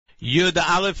Yud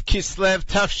Aleph Kislev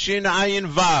Tafshin Ayin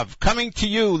Vav, coming to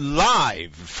you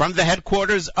live from the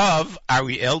headquarters of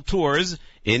Ariel Tours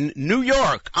in New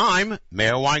York. I'm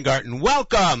Meir Weingarten.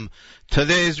 Welcome to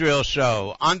the Israel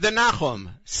Show on the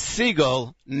Nachum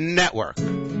Segal Network.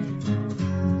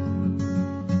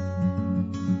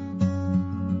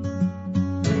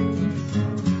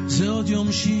 זה עוד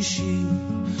יום שישי,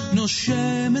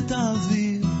 נושם את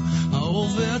האוויר, האור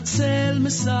והצל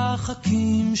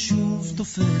משחקים שוב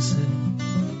תופסת.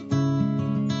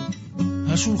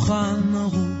 השולחן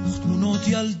ערוך, תמונות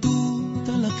ילדות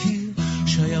על הקיר,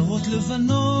 שיירות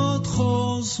לבנות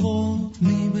חוזרות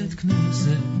מבית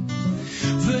כנסת.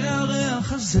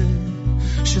 והריח הזה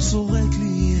ששורק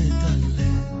לי את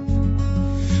הלב,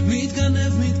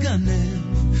 מתגנב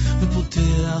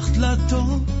ופותח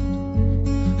דלתות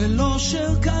אל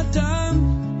אושר קטן,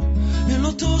 אל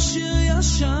אותו שיר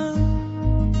ישן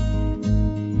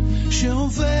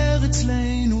שעובר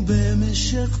אצלנו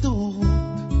במשך דורות.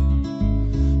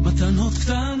 מתנות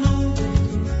קטנות,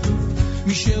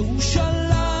 מי שהוא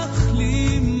שלח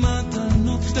לי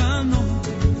מתנות קטנות,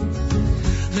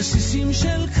 רסיסים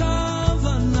של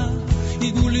כוונה,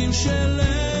 עיגולים של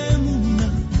אמונה.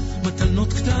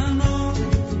 מתנות קטנות,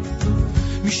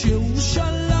 מי שהוא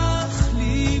שלח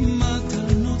לי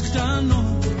מתנות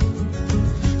קטנות,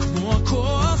 כמו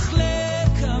הכוח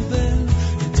לקבל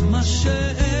את מה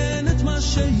שאין, את מה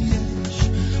שיש,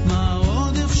 מה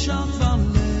עוד אפשר כבר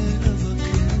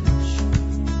לבקש.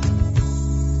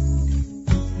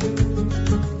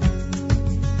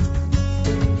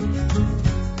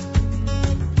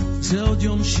 זה עוד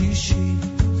יום שישי,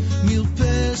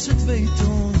 מרפסת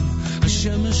ועיתון,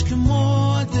 השמש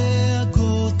כמו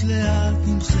הדאגות לאט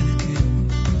נמחקת,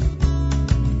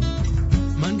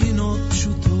 מנגינות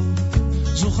פשוטות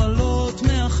זוחלות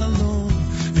מהחלום,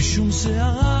 ושום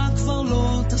שערה כבר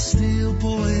לא תסתיר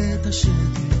פה את השקט.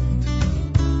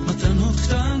 מתנות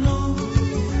קטנות,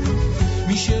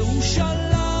 מי שהוא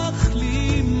שלח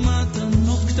לי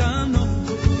מתנות קטנות,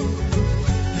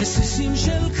 רסיסים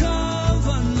של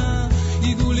כוונה,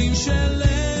 עיגולים של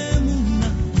אמונה.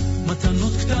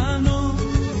 מתנות קטנות,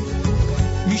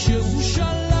 מי שהוא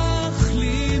שלח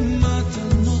לי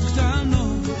מתנות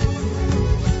קטנות,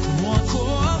 כמו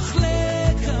הכוח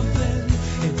לקבל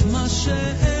את מה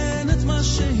שאין, את מה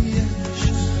שיש,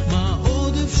 מה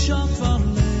עוד אפשר כבר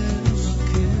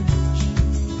לבקש.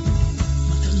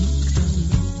 מתנות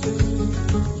קטנות,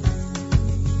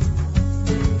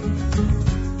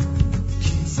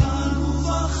 קיבלנו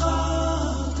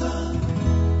בחרת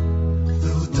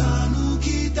ואותנו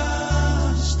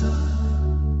קידשת,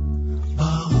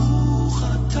 ברוך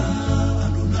אתה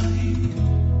אדוני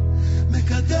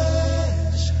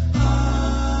מקדש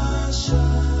השבת.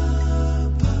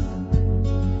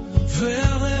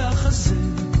 והריח הזה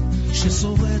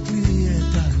ששורט לי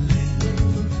את הלב,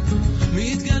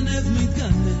 מתגנב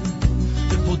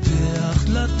ופותח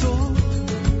דלתות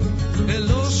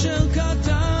אל אושר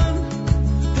קטן,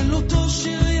 אל אותו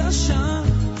שיר ישן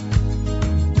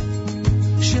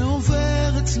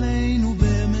שעובר אצלנו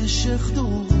במשך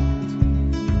דורות.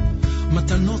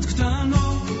 מתנות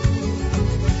קטנות,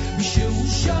 מי שהוא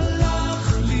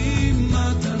שלח לי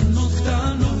מתנות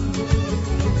קטנות,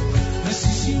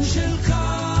 רסיסים של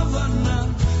כוונה,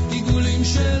 עיגולים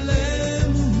של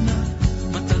אמונה.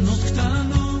 מתנות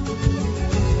קטנות,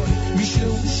 מי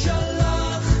שהוא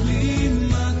שלח לי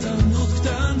מתנות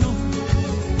קטנות,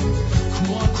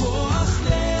 כמו הכוח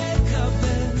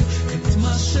לקבל את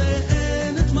מה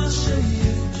שאין, את מה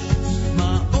שיש,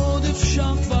 מה עוד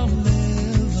אפשר כבר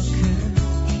לבקש.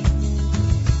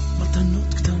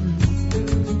 מתנות קטנות.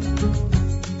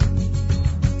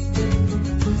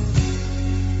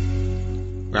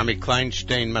 Rami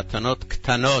Kleinstein, Matanot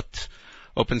Ktanot,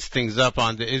 opens things up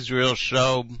on the Israel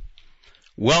Show.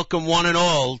 Welcome one and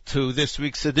all to this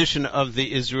week's edition of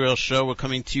the Israel Show. We're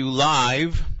coming to you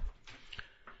live,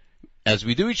 as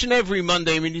we do each and every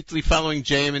Monday, immediately following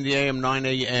JM in the AM, 9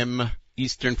 a.m.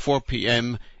 Eastern, 4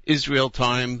 p.m. Israel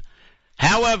time.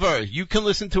 However, you can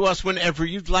listen to us whenever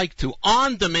you'd like to,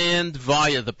 on demand,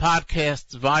 via the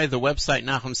podcasts, via the website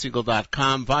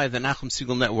NachumSegal.com, via the Nachum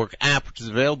Segal Network app, which is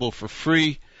available for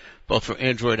free, both for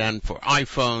Android and for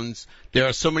iPhones. There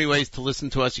are so many ways to listen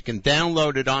to us. You can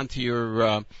download it onto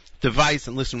your device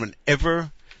and listen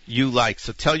whenever you like.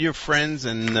 So tell your friends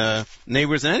and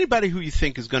neighbors and anybody who you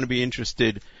think is going to be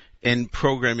interested in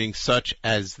programming such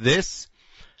as this.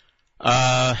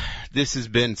 This has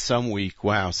been some week,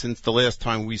 wow, since the last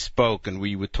time we spoke, and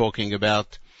we were talking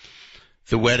about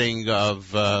the wedding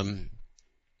of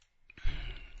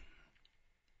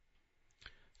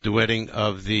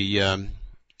the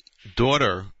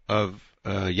daughter of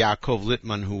Yaakov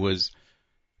Littman, who was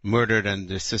murdered, and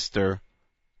the sister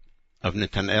of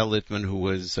Netanel Litman, who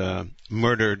was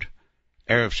murdered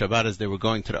Erev Shabbat as they were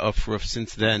going to the Aufruf.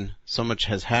 Since then, so much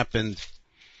has happened.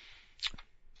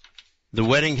 The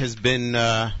wedding has been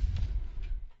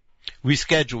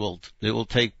rescheduled. It will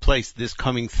take place this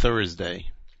coming Thursday.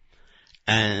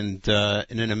 And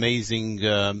in an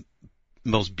amazing,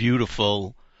 most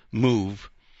beautiful move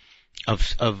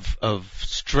of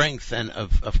strength and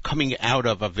of coming out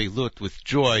of Avelut with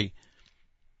joy,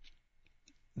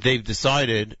 they've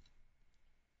decided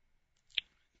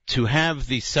to have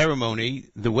the ceremony,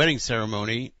 the wedding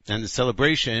ceremony and the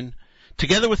celebration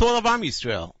together with all of Am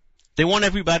Yisrael. They want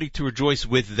everybody to rejoice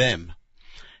with them.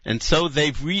 And so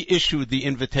they've reissued the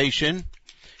invitation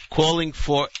calling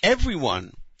for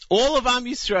everyone. All of Am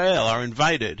Yisrael are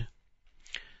invited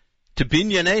to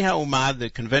Binyanei HaUmah, the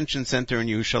convention center in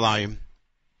Yerushalayim,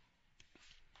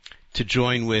 to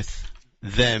join with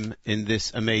them in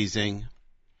this amazing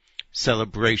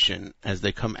celebration as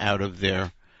they come out of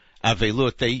their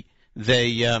Avelut.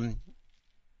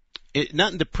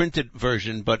 Not in the printed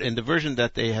version, but in the version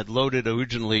that they had loaded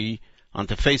originally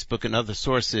onto Facebook and other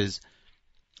sources,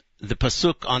 the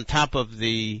pasuk on top of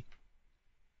the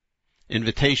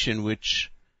invitation,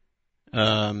 which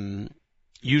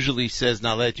usually says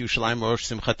Nalet Yerushalayim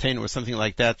Rosh Simchateinu or something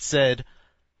like that, said,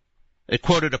 it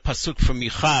quoted a pasuk from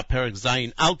Micha, Perek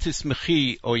Zayin, Al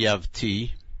tismechi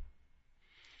oyavti.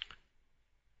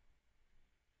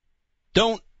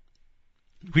 Don't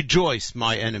rejoice,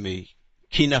 my enemy.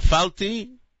 Ki nafalti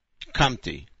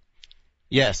kamti.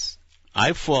 Yes,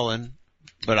 I've fallen,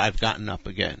 but I've gotten up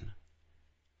again.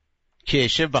 Ki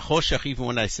eshev b'choshech, even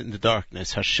when I sit in the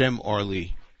darkness, Hashem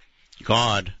orli.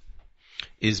 God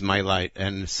is my light,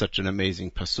 and such an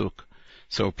amazing pasuk,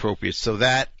 so appropriate. So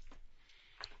that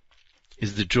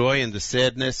is the joy and the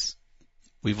sadness.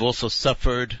 We've also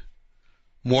suffered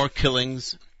more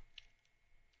killings.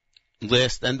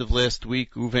 End of last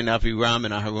week, Reuven Aviram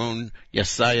and Aharon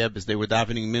Yasayab, as they were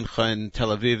davening Mincha in Tel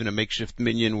Aviv in a makeshift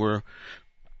minyan, were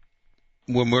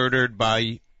murdered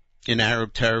by an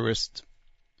Arab terrorist.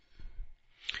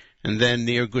 And then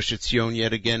near Gush Etzion,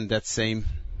 yet again, that same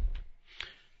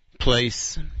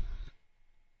place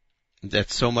that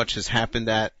so much has happened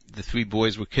at. The 3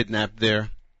 boys were kidnapped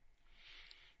there.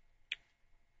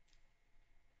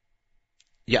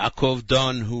 Yaakov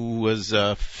Don, who was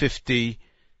 50,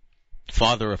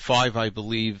 father of 5, I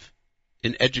believe,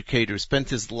 an educator, spent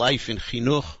his life in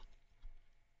chinuch.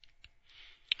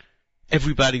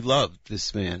 Everybody loved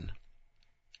this man.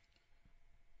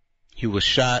 He was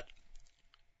shot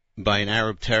by an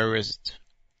Arab terrorist,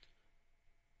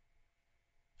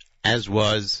 as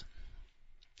was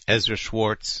Ezra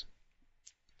Schwartz.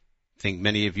 I think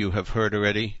many of you have heard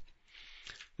already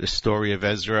the story of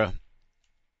Ezra,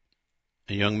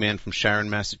 a young man from Sharon,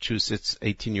 Massachusetts,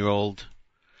 18-year-old,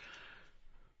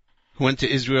 who went to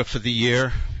Israel for the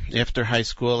year after high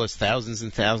school, as thousands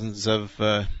and thousands of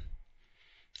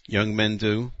young men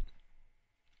do,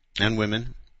 and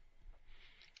women.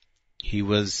 He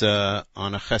was on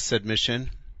a chesed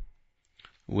mission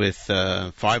with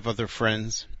 5 other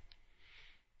friends,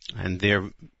 and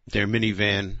their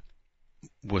minivan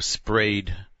was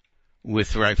sprayed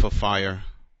with rifle fire.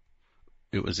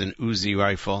 It was an Uzi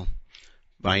rifle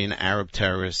by an Arab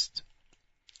terrorist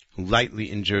who lightly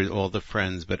injured all the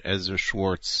friends, but Ezra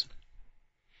Schwartz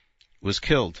was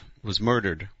killed, was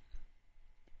murdered.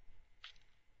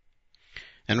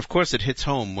 And of course it hits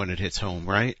home when it hits home,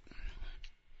 right?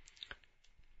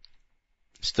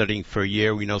 Studying for a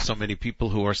year. We know so many people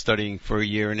who are studying for a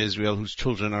year in Israel, whose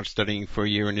children are studying for a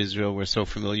year in Israel. We're so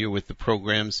familiar with the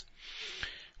programs.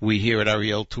 We here at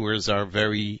Ariel Tours are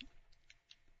very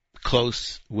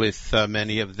close with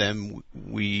many of them.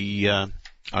 We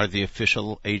are the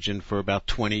official agent for about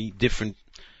 20 different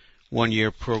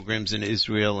one-year programs in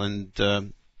Israel, and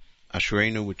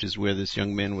Ashreinu, which is where this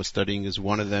young man was studying, is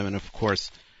one of them. And of course,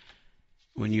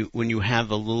 when you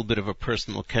have a little bit of a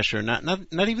personal kesher,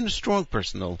 not even a strong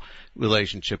personal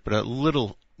relationship, but a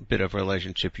little bit of a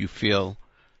relationship, you feel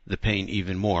the pain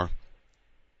even more.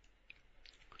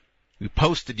 We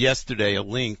posted yesterday a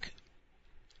link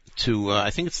to, I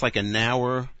think it's like an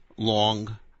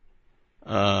hour-long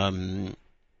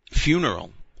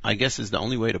funeral, I guess is the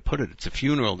only way to put it. It's a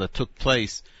funeral that took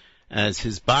place as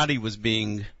his body was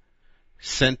being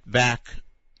sent back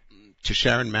to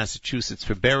Sharon, Massachusetts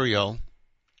for burial.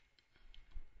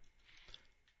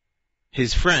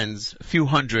 His friends, a few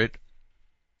hundred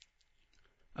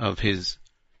of his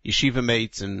yeshiva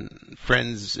mates and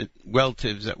friends and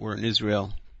relatives that were in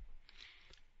Israel,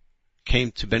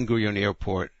 came to Ben Gurion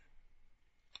Airport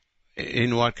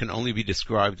in what can only be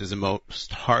described as the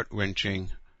most heart-wrenching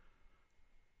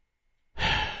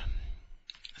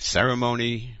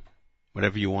ceremony,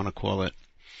 whatever you want to call it.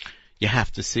 You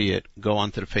have to see it. Go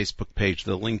onto the Facebook page.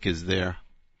 The link is there.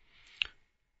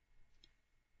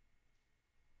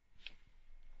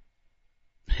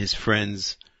 His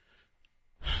friends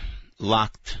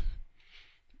locked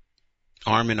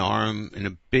arm in arm in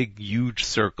a big, huge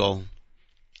circle,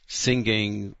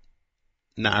 singing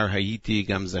Na'ar Hayiti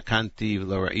Gam Zakanti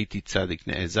V'lo Ra'iti Tzadik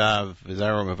Ne'ezav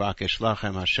V'zaro Mevakesh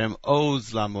Lachem Hashem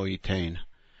Oz Lamo Yitein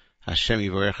Hashem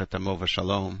Yivarech Et Amo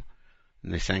V'Shalom.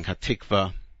 And they sang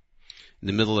Hatikva in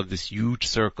the middle of this huge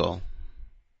circle.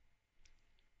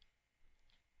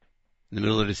 In the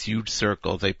middle of this huge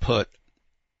circle, they put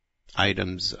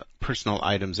items, personal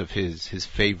items of his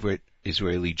favorite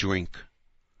Israeli drink,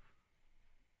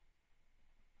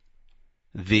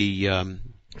 the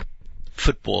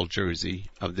football jersey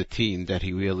of the team that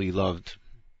he really loved.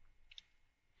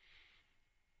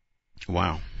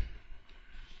 Wow.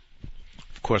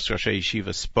 Of course, Rosh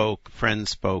Yeshiva spoke,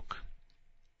 friends spoke.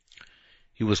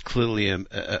 He was clearly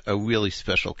a really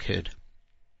special kid,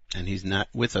 and he's not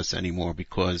with us anymore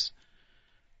because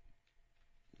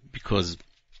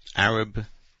Arab,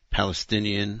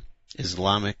 Palestinian,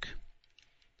 Islamic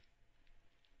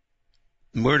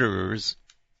murderers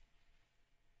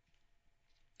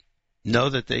know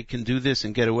that they can do this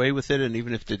and get away with it, and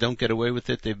even if they don't get away with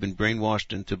it, they've been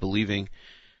brainwashed into believing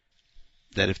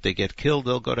that if they get killed,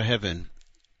 they'll go to heaven.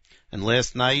 And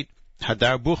last night,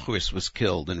 Hadar Buchris was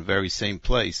killed in the very same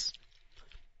place,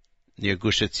 near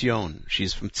Gush Etzion.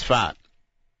 She's from Tzfat.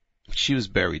 She was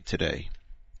buried today.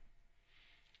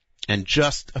 And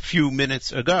just a few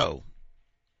minutes ago,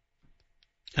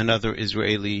 another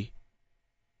Israeli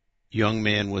young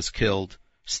man was killed,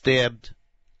 stabbed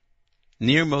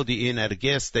near Modi'in at a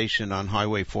gas station on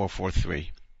Highway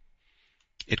 443.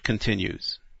 It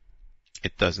continues.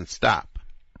 It doesn't stop.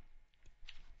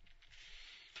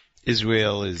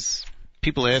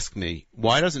 People ask me,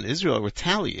 why doesn't Israel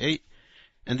retaliate?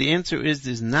 And the answer is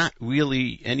there's not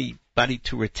really anybody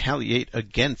to retaliate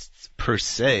against per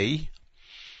se.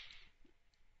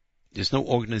 There's no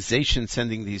organization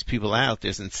sending these people out.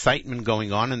 There's incitement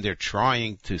going on, and they're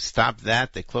trying to stop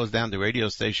that. They closed down the radio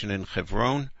station in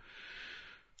Hebron.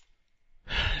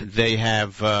 They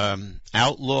have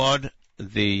outlawed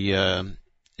the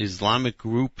Islamic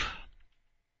group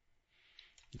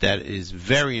that is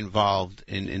very involved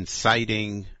in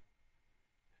inciting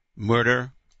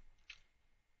murder,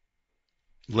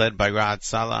 led by Raad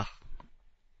Salah.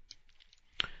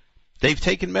 They've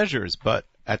taken measures, but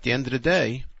at the end of the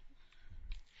day,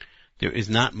 there is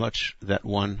not much that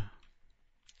one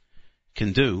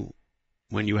can do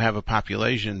when you have a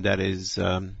population that is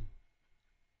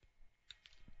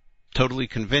totally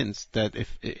convinced that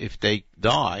if they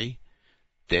die,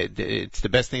 it's the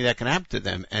best thing that can happen to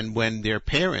them. And when their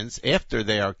parents, after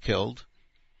they are killed,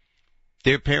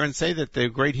 their parents say that they're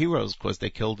great heroes because they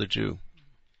killed a Jew.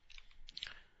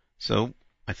 So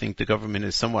I think the government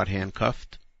is somewhat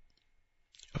handcuffed.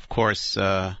 Of course, we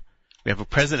have a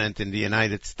president in the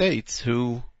United States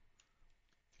who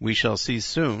we shall see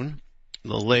soon, a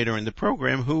little later in the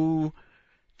program, who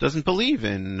doesn't believe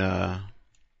in the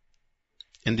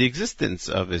existence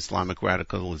of Islamic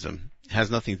radicalism. It has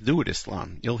nothing to do with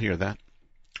Islam. You'll hear that.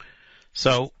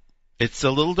 So it's a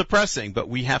little depressing, but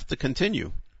we have to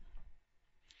continue.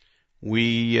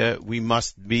 We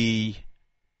must be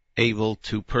able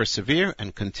to persevere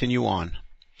and continue on,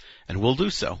 and we'll do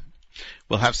so.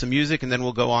 We'll have some music, and then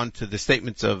we'll go on to the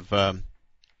statements of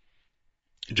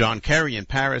John Kerry in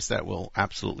Paris that will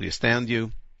absolutely astound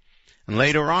you. And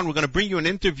later on, we're going to bring you an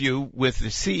interview with the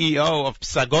CEO of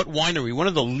Psagot Winery, one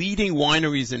of the leading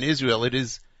wineries in Israel. It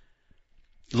is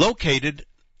located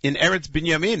in Eretz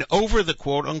Binyamin, over the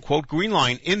quote-unquote Green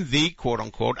Line, in the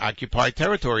quote-unquote occupied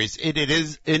territories. It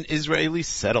is an Israeli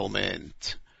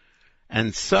settlement.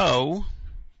 And so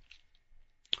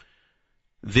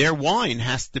their wine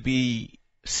has to be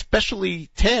specially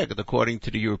tagged according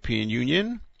to the European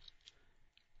Union,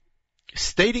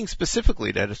 stating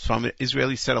specifically that it's from an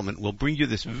Israeli settlement. We'll bring you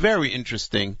this very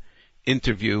interesting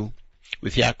interview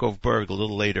with Yaakov Berg a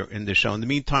little later in the show. In the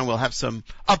meantime, we'll have some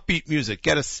upbeat music,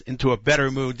 get us into a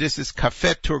better mood. This is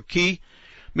Cafe Turki,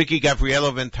 Mickey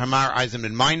Gavrielov and Tamar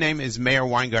Eisenman. My name is Meir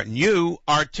Weingarten. You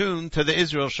are tuned to the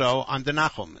Israel Show on the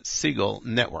Nachum Segal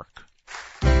Network.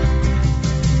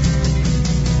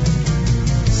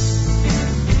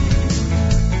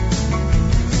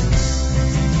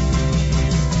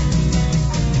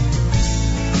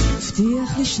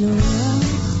 הבטיח לשלוח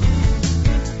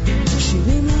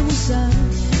שירים למוסף,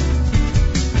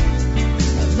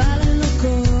 אבל אין לו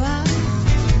כוח,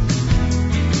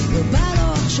 לא בא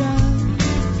לו עכשיו,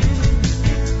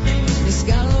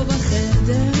 נסגר לו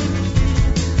בחדר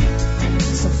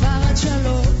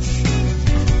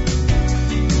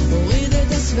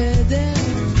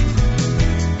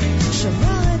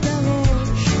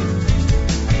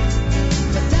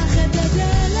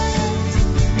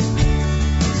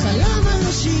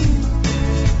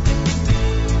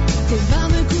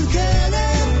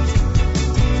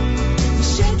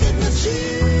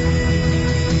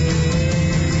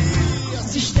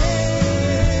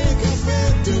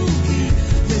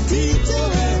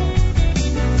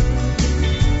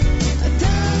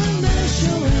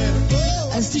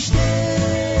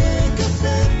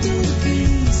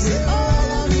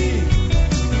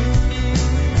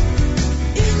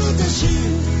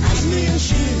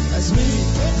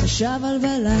שב על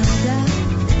בלדה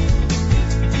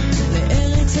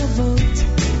לארץ אבות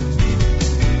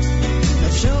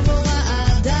נפשו בו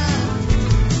רעדה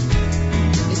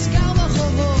נזכר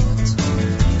בחובות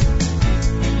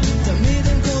תמיד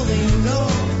הם קוראים לו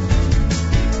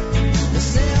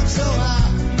נושא הבשורה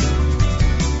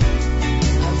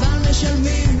אבל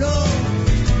משלמים לו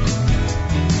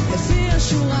לפי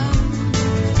השורה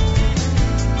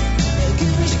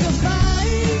הרכיב משקפיים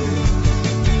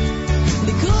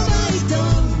לקרוא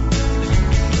בעיתון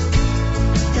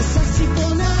כסף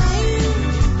ציפורניים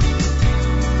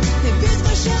הביט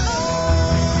בשעון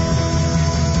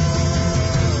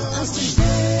אז תשתה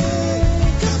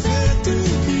קפה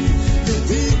טורקי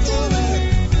ותתעורר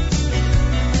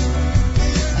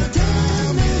אתה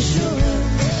משורר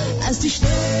אז תשתה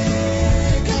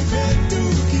קפה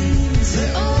טורקי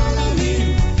זה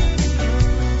עולמי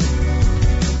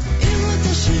אם לא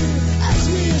תשיר אז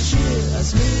מי ישיר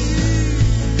אז מי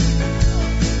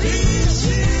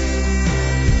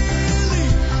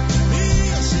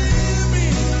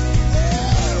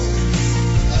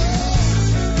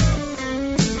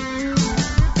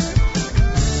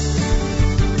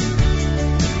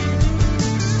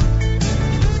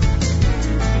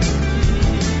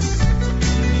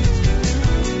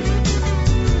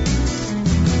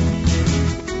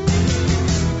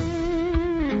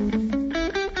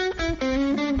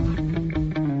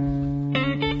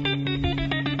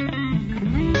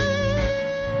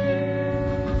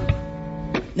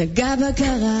נגע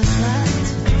בקרחת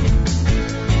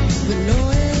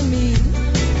ולא האמין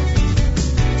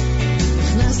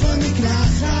נכנס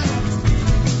למקלחת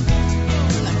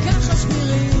לקח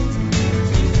אספירין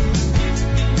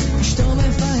אשתו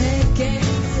מפהקת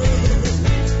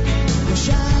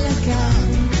ראשה על הקר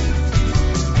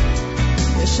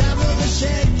ישב לו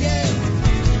בשקט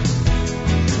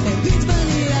הביט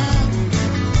בנייר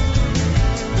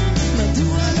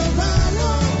מדוע לא בא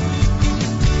לו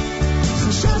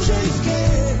חשב שיבכה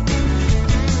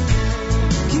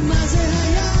כי מה זה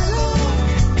היה לו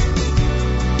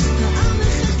העם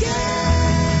מחכה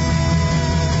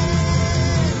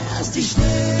אז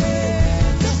תשתה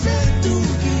קפה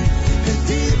טורקי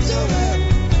ותתעורר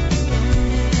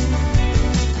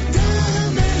אתה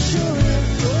המשורר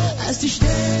אז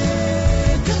תשתה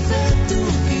קפה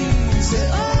טורקי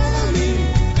זה עולמי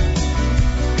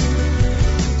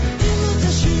אם לא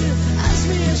תשיר אז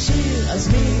מי ישיר אז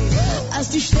מי אז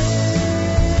תשתה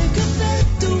קפה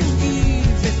טורקי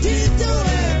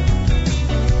ותתעורר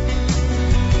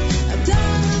אתה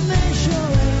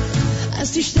המשורר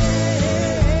אז תשתה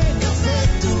קפה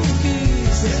טורקי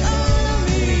זה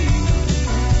עולמי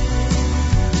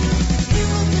אם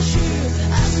לא תשיר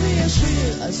אז מי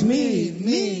ישיר אז מי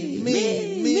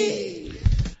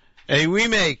A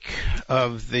remake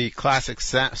of the classic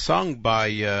song by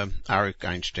Arik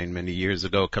Einstein many years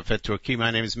ago, Café Turki.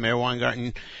 My name is Meir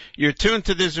Weingarten. You're tuned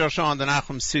to this Israel Show on the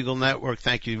Nachum Siegel Network.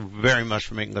 Thank you very much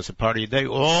for making us a part of your day.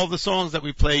 All the songs that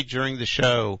we played during the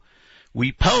show,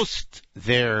 we post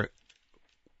their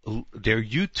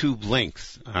YouTube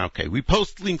links. Okay, we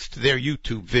post links to their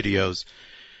YouTube videos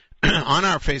on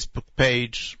our Facebook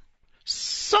page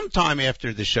sometime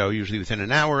after the show, usually within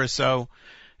an hour or so.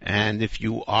 And if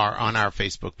you are on our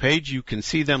Facebook page, you can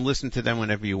see them, listen to them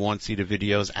whenever you want, see the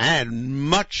videos, and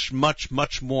much, much,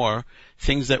 much more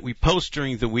things that we post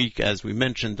during the week. As we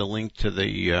mentioned, the link to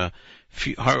the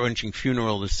heart-wrenching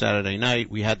funeral this Saturday night.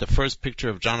 We had the first picture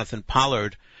of Jonathan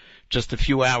Pollard just a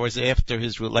few hours after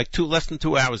his, less than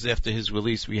 2 hours after his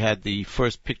release. We had the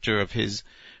first picture of his,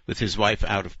 with his wife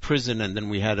out of prison, and then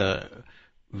we had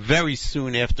very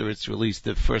soon after its release,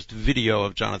 the first video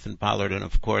of Jonathan Pollard, and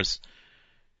of course,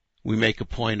 we make a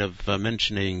point of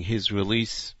mentioning his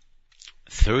release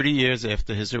 30 years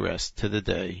after his arrest to the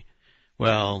day.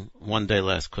 Well, one day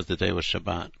less because the day was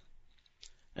Shabbat.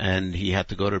 And he had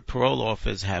to go to the parole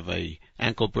office, have a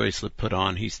ankle bracelet put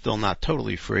on. He's still not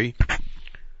totally free.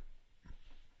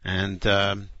 And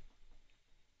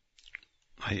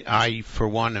I, for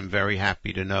one, am very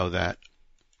happy to know that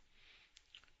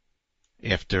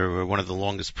after one of the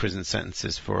longest prison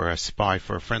sentences for a spy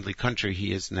for a friendly country,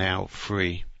 he is now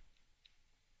free.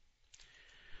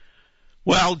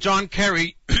 Well, John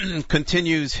Kerry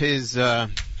continues his, I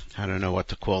don't know what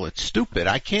to call it, stupid.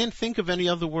 I can't think of any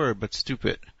other word but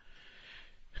stupid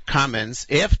comments.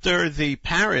 After the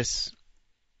Paris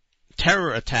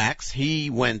terror attacks,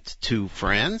 he went to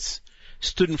France,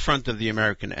 stood in front of the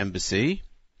American embassy,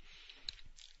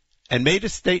 and made a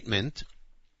statement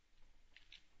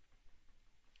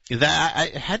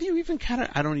that, how do you even kind of,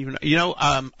 I don't even know. You know,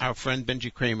 our friend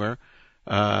Benji Kramer,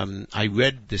 I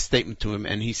read the statement to him,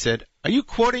 and he said, Are you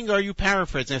quoting or are you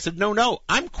paraphrasing? I said, no,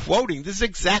 I'm quoting. This is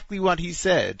exactly what he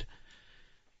said.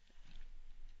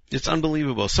 It's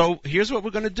unbelievable. So here's what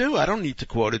we're going to do. I don't need to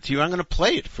quote it to you. I'm going to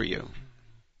play it for you.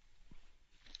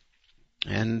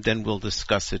 And then we'll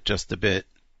discuss it just a bit.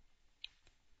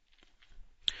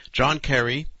 John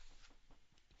Kerry,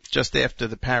 just after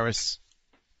the Paris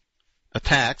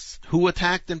attacks. Who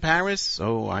attacked in Paris?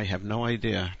 Oh, I have no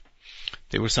idea.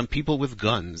 There were some people with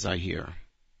guns, I hear.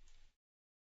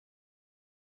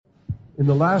 In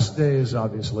the last days,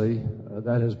 obviously,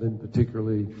 that has been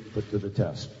particularly put to the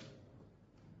test.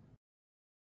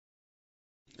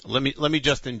 Let me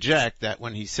just inject that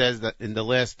when he says that in the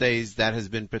last days that has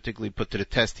been particularly put to the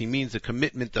test, he means the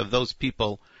commitment of those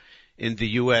people in the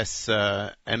U.S.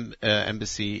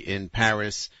 Embassy in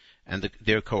Paris and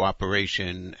their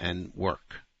cooperation and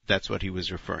work. That's what he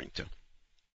was referring to.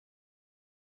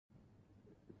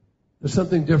 There's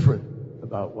something different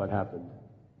about what happened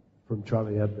from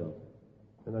Charlie Hebdo,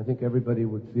 and I think everybody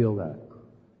would feel that.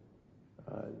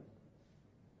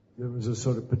 There was a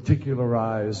sort of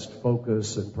particularized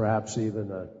focus and perhaps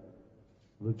even a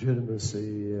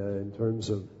legitimacy in terms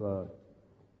of,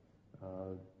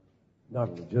 not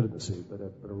a legitimacy, but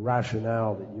a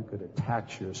rationale that you could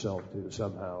attach yourself to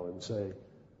somehow and say,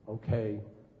 okay,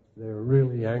 they're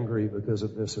really angry because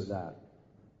of this or that.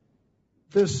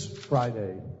 This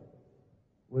Friday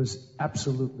was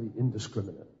absolutely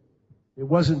indiscriminate. It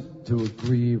wasn't to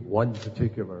aggrieve one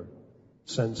particular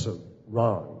sense of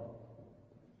wrong.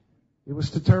 It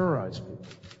was to terrorize people.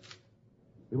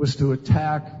 It was to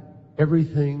attack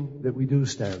everything that we do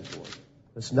stand for.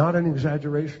 It's not an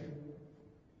exaggeration.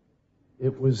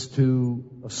 It was to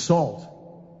assault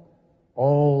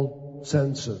all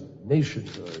sense of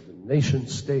nationhood and nation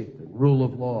state and rule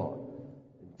of law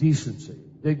and decency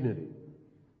and dignity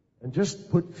and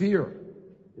just put fear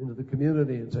into the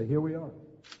community and say, here we are.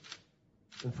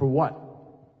 And for what?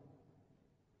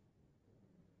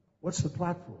 What's the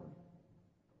platform?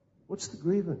 What's the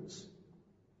grievance?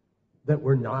 That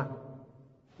we're not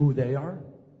who they are?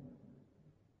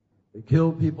 They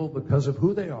kill people because of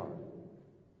who they are.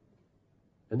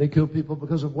 And they kill people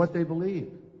because of what they believe.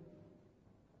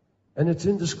 And it's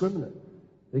indiscriminate.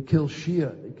 They kill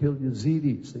Shia, they kill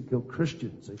Yazidis, they kill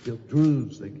Christians, they kill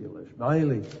Druze, they kill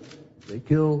Ishmaelis, they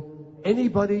kill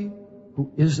anybody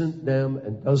who isn't them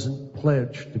and doesn't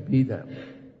pledge to be them.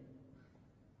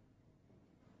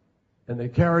 And they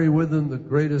carry with them the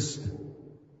greatest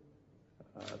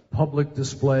public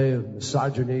display of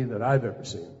misogyny that I've ever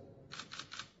seen.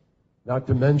 Not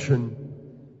to mention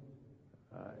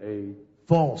a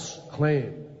false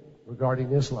claim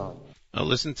regarding Islam. Now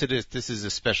listen to this. This is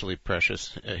especially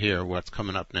precious here, what's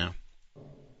coming up now.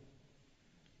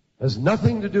 Has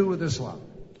nothing to do with Islam.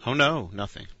 Oh no,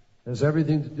 nothing. Has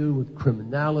everything to do with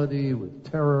criminality,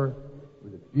 with terror,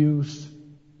 with abuse,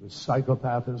 with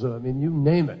psychopathism. I mean, you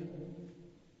name it.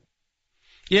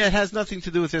 Yeah, it has nothing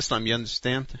to do with Islam, you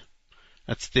understand?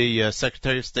 That's the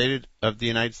Secretary of State of the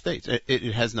United States.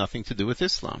 It has nothing to do with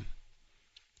Islam.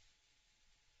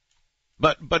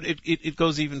 But it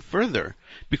goes even further,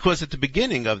 because at the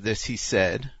beginning of this he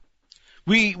said,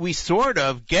 we sort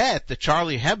of get the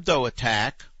Charlie Hebdo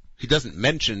attack. He doesn't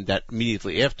mention that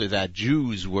immediately after that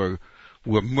Jews were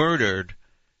murdered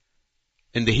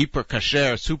in the Hyper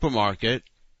Kasher supermarket.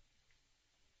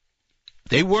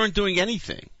 They weren't doing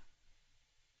anything.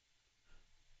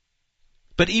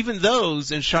 But even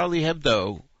those in Charlie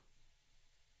Hebdo,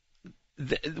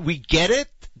 we get it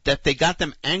that they got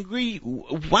them angry.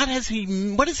 What is he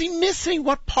missing?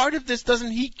 What part of this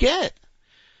doesn't he get?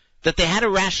 That they had a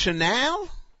rationale?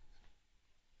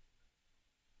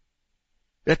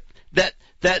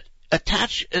 That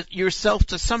attach yourself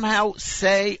to somehow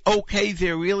say, okay,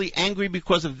 they're really angry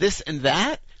because of this and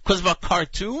that? Because of a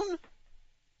cartoon?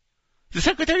 The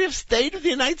Secretary of State of the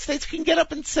United States can get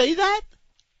up and say that?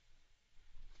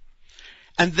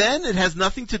 And then it has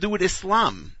nothing to do with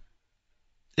Islam.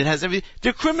 It has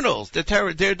they're criminals, they're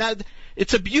terror, they're not,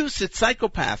 it's abuse, it's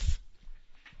psychopath.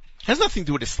 It has nothing to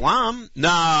do with Islam.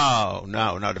 No.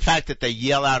 The fact that they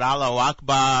yell out Allahu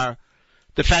Akbar,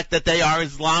 the fact that they are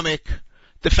Islamic,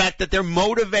 the fact that they're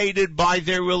motivated by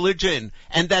their religion,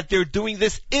 and that they're doing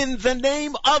this in the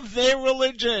name of their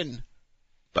religion.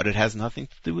 But it has nothing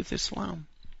to do with Islam.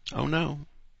 Oh no.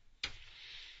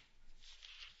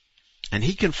 And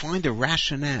he can find a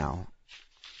rationale.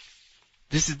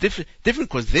 This is different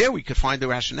because there we could find the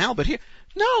rationale, but here,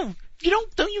 no,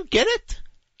 don't you get it?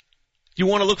 You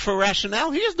want to look for a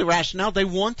rationale? Here's the rationale. They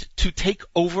want to take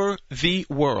over the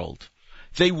world.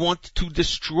 They want to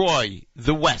destroy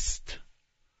the West.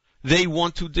 They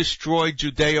want to destroy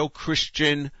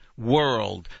Judeo-Christian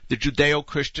world, the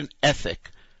Judeo-Christian ethic.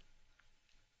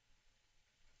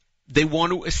 They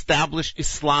want to establish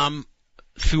Islam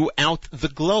throughout the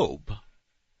globe.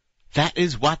 That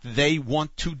is what they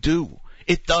want to do.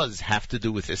 It does have to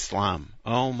do with Islam.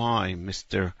 Oh my,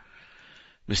 Mr.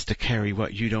 Kerry,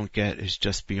 what you don't get is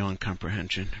just beyond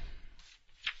comprehension.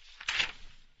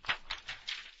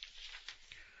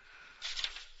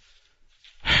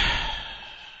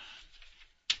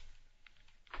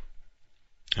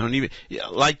 I don't even,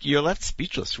 like, you're left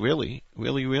speechless, really.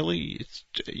 Really.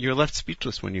 You're left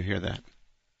speechless when you hear that.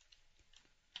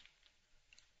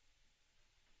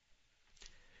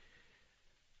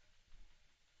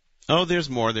 Oh, there's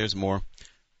more.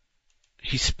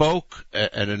 He spoke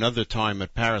at another time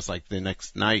at Paris, like the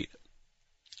next night,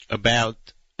 about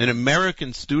an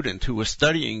American student who was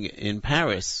studying in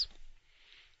Paris,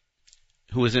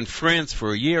 who was in France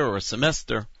for a year or a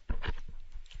semester,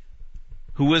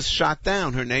 who was shot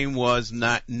down. Her name was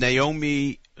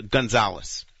Naomi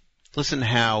Gonzalez. Listen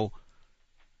how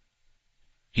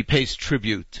he pays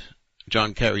tribute,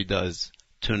 John Kerry does,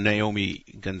 to Naomi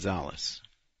Gonzalez.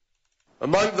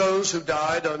 Among those who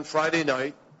died on Friday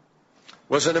night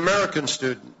was an American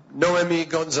student, Noemi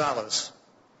Gonzalez.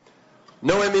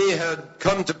 Noemi had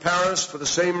come to Paris for the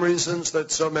same reasons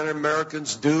that so many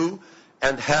Americans do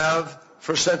and have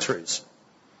for centuries,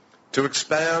 to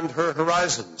expand her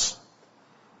horizons,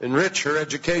 enrich her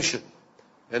education,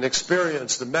 and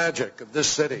experience the magic of this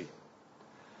city.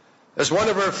 As one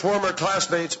of her former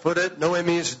classmates put it,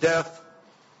 Noemi's death,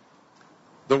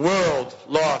 the world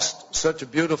lost such a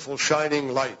beautiful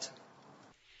shining light.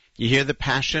 You hear the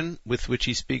passion with which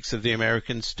he speaks of the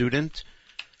American student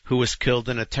who was killed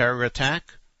in a terror attack?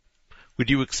 Do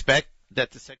you expect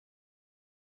that the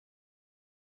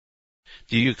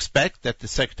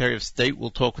Secretary of State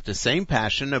will talk with the same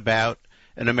passion about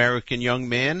an American young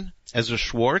man, Ezra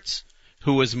Schwartz,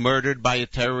 who was murdered by a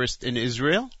terrorist in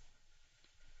Israel?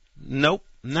 Nope,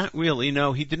 not really.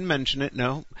 No, he didn't mention it.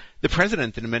 No, the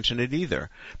president didn't mention it either.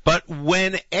 But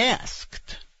when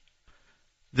asked,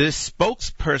 the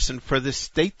spokesperson for the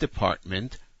State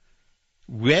Department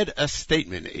read a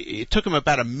statement. It took him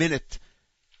about a minute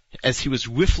as he was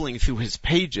riffling through his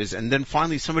pages, and then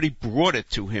finally somebody brought it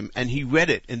to him, and he read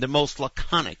it in the most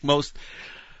laconic, most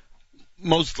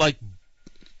like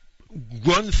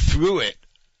run through it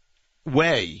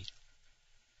way,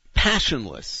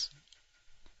 passionless.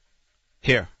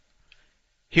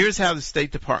 Here's how the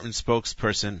State Department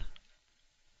spokesperson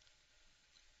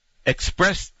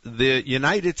expressed the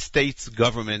United States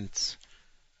government's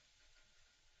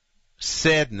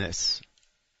sadness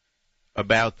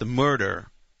about the murder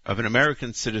of an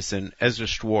American citizen, Ezra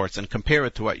Schwartz, and compare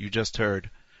it to what you just heard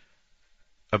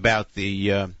about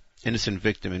the innocent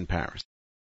victim in Paris.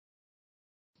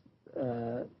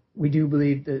 We do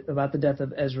believe that about the death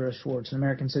of Ezra Schwartz, an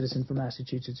American citizen from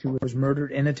Massachusetts who was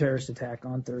murdered in a terrorist attack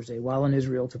on Thursday while in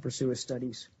Israel to pursue his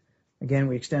studies. Again,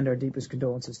 we extend our deepest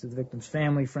condolences to the victim's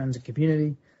family, friends, and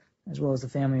community, as well as the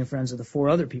family and friends of the 4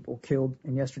 other people killed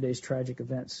in yesterday's tragic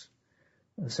events.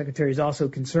 The Secretary is also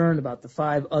concerned about the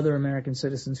 5 other American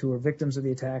citizens who were victims of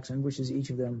the attacks and wishes each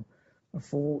of them a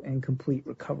full and complete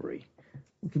recovery.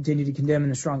 We continue to condemn in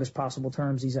the strongest possible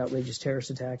terms these outrageous terrorist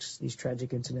attacks. These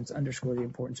tragic incidents underscore the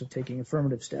importance of taking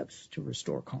affirmative steps to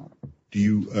restore calm. Do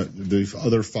you, the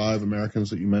other 5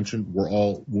 Americans that you mentioned were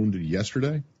all wounded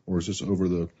yesterday, or is this over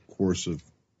the course of?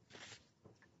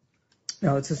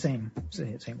 No, it's the same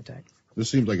attack.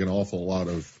 This seems like an awful lot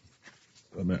of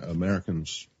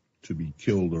Americans to be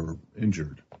killed or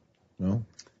injured, no?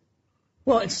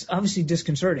 Well, it's obviously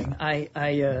disconcerting.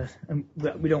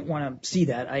 We don't want to see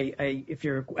that. If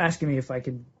you're asking me if I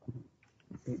could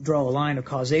draw a line of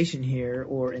causation here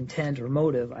or intent or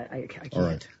motive, I can't. All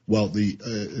right. Well,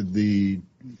 the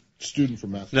student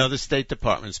from Massachusetts. No, the State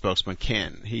Department spokesman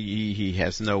can. He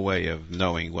has no way of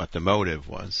knowing what the motive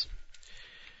was.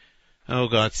 Oh,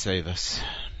 God save us.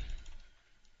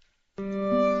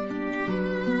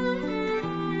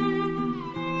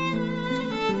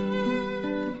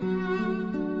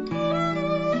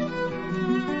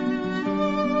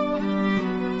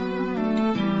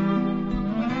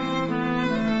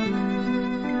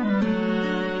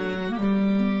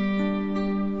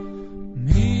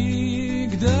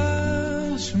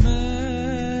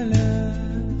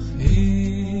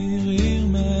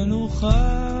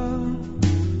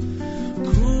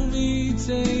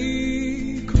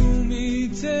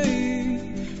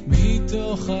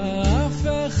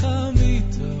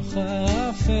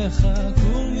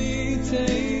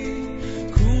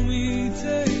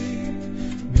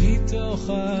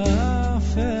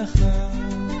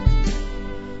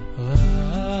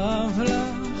 רב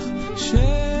לך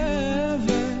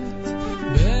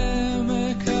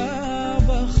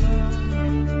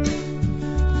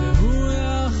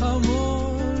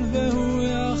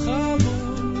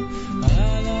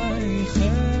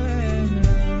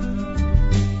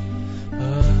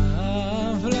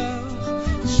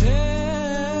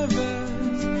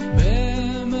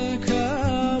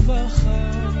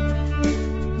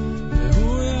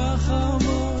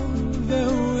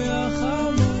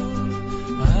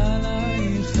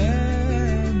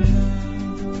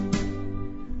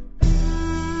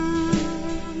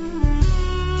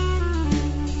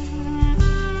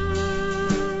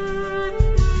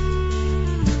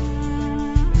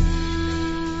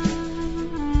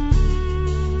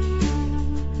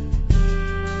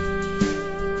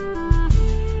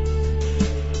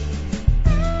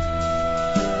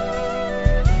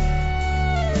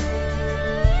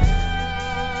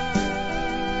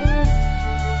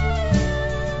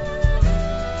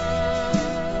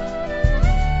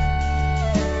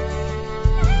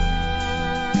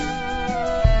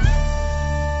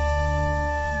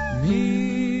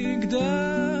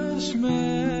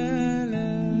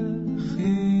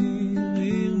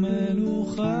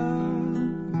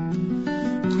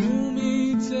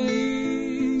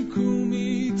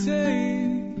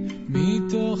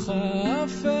מתוך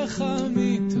האפך,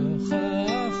 מתוך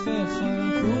האפך,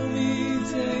 קומי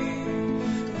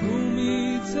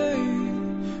צאי,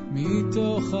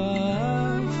 מתוך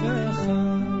האפך.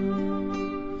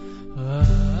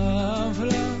 רב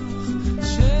לך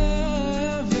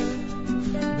שבת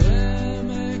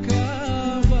בעמק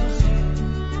הבכה,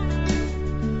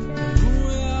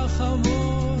 והוא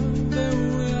יחמוד,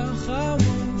 והוא יחמוד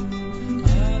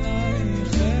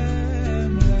עלייך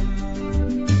חמלה.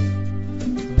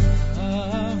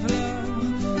 רב לך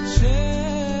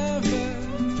שבת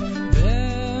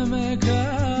בעמק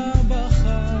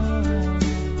הבכה,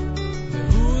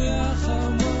 והוא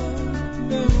יחמוד,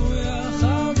 והוא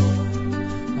יחמוד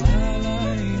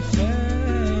עלייך חמלה.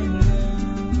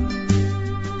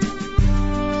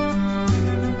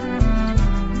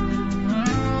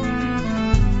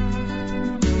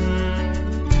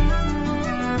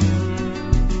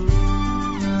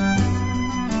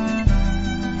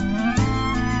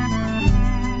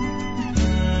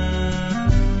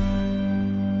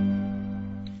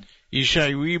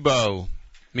 Yishai Rebo,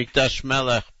 Mikdash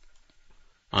Melech,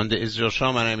 on the Israel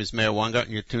Show. My name is Meir Weingart,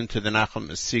 and you're tuned to the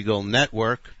Nachum Segal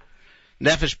Network.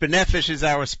 Nefesh B'Nefesh is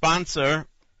our sponsor.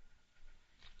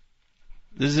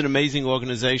 This is an amazing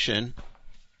organization,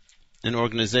 an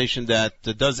organization that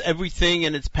does everything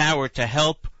in its power to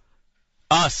help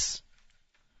us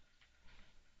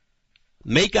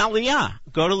make Aliyah,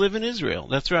 go to live in Israel.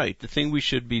 That's right, the thing we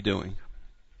should be doing.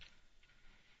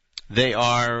 They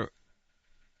are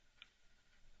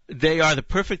the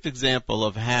perfect example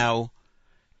of how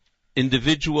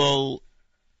individual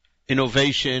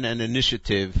innovation and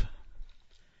initiative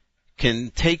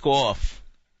can take off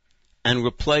and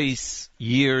replace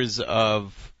years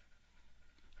of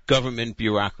government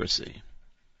bureaucracy.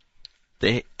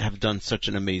 They have done such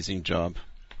an amazing job.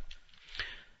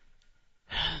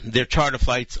 Their charter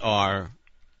flights are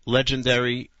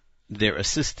legendary. Their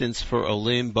assistance for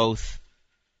Olim, both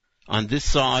on this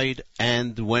side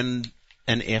and when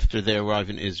and after they arrive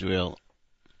in Israel,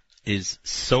 is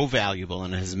so valuable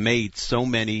and has made so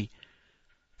many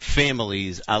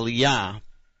families, Aliyah,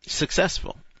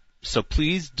 successful. So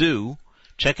please do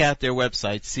check out their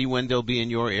website, see when they'll be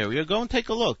in your area. Go and take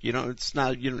a look. You know,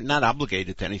 you're not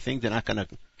obligated to anything. They're not going to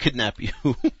kidnap you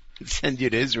and send you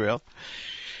to Israel.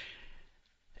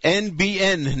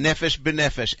 NBN, Nefesh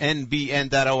B'Nefesh,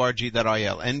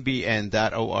 nbn.org.il,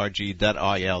 nbn.org.il.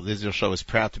 The Israel Show is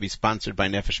proud to be sponsored by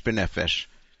Nefesh B'Nefesh,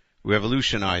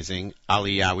 revolutionizing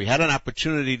Aliyah. We had an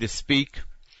opportunity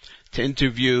to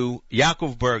interview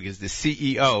Yaakov Berg, is the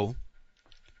CEO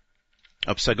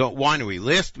of Psagot Winery.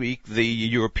 Last week, the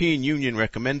European Union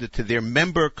recommended to their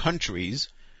member countries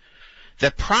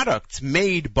that products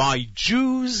made by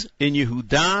Jews in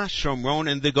Yehuda, Shomron,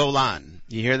 and the Golan,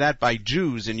 you hear that? By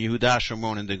Jews in Yehuda,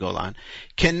 Shomron, and the Golan,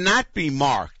 cannot be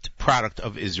marked product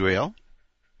of Israel,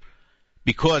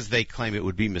 because they claim it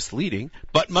would be misleading,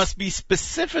 but must be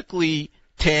specifically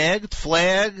tagged,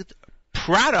 flagged,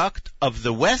 product of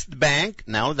the West Bank,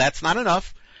 no, that's not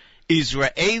enough,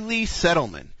 Israeli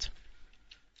settlement.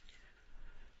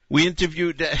 We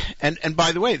interviewed, and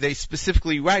by the way, they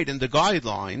specifically write in the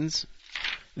guidelines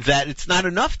that it's not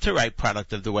enough to write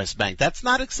product of the West Bank. That's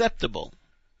not acceptable.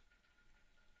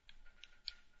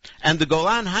 And the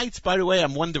Golan Heights, by the way,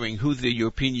 I'm wondering who the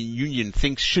European Union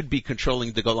thinks should be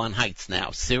controlling the Golan Heights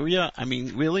now. Syria? I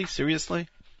mean, really? Seriously?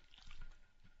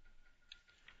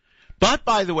 But,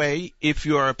 by the way, if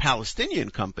you're a Palestinian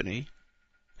company,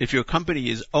 if your company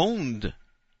is owned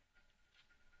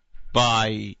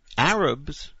by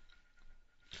Arabs,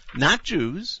 not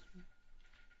Jews,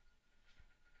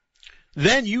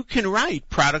 then you can write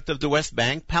product of the West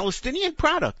Bank, Palestinian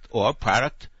product, or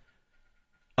product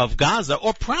of Gaza,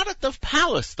 or product of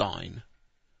Palestine.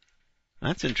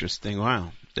 That's interesting.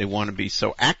 Wow. They want to be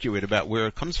so accurate about where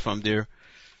it comes from. They're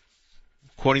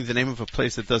quoting the name of a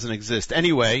place that doesn't exist.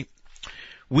 Anyway,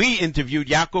 we interviewed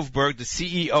Yaakov Berg, the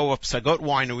CEO of Psagot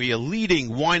Winery, a leading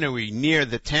winery near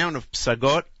the town of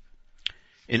Psagot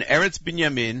in Eretz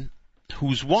Binyamin,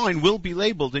 whose wine will be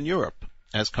labeled in Europe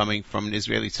as coming from an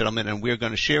Israeli settlement, and we're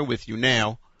going to share with you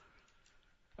now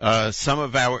some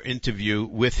of our interview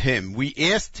with him. We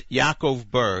asked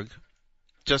Yaakov Berg,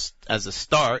 just as a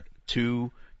start,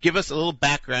 to give us a little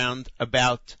background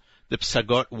about the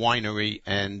Psagot Winery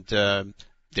and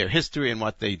their history and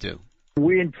what they do.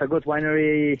 We in Psagot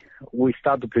Winery, we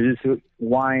started to produce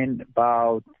wine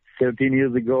about 13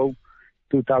 years ago,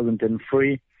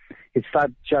 2003. It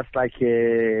started just like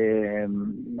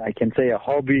I can say a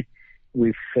hobby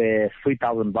with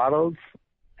 3,000 bottles.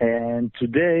 And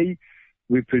today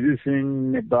we're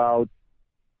producing about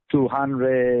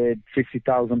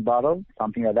 250,000 bottles,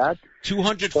 something like that.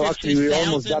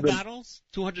 250,000 bottles?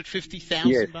 250,000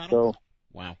 yes, bottles? So,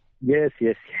 wow. Yes.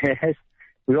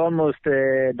 We almost,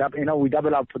 we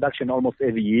double our production almost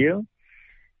every year.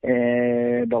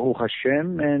 Baruch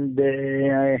Hashem. And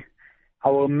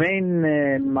our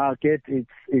main market,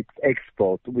 it's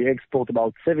export. We export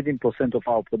about 17% of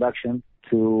our production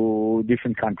to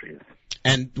different countries.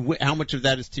 And how much of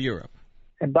that is to Europe?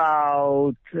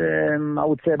 About, I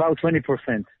would say about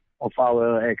 20% of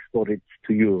our export is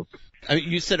to Europe.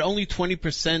 You said only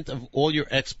 20% of all your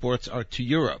exports are to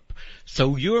Europe.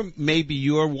 So maybe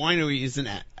your winery isn't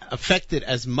affected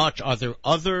as much. Are there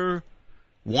other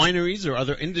wineries or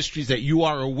other industries that you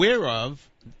are aware of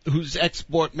whose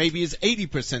export maybe is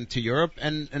 80% to Europe,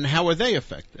 and how are they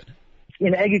affected?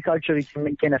 In agriculture, it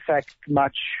can affect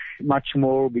much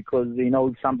more because,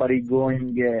 somebody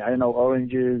growing,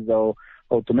 oranges or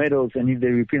tomatoes, and if the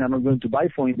European are not going to buy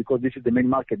from it because this is the main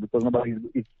market, because nobody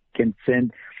can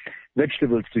send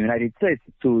vegetables to the United States,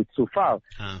 it's too far.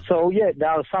 So, yeah, there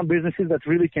are some businesses that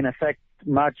really can affect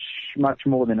much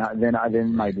more than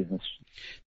my business.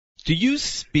 Do you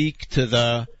speak to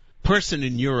the person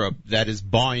in Europe that is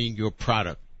buying your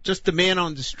product? Just the man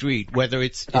on the street, whether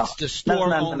it's the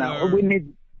store owner? No.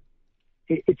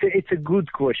 It's a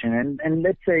good question. And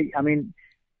let's say,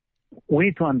 we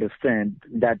need to understand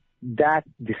that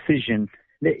decision,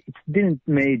 it's didn't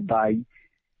made by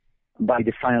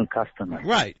the final customer.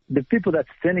 Right. The people that's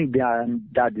standing behind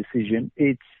that decision,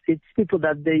 it's people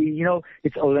that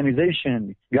it's organization,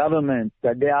 it's government,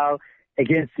 that they are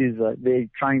against Israel. They're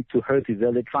trying to hurt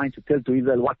Israel. They're trying to tell to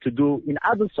Israel what to do in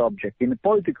other subjects, in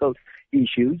political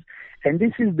issues. And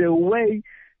this is the way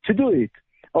to do it.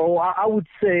 Or I would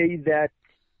say that,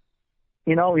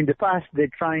 in the past, they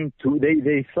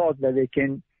thought that they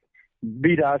can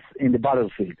beat us in the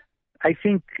battlefield. I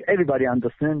think everybody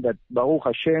understands that, Baruch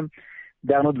Hashem,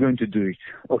 they are not going to do it.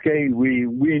 Okay, we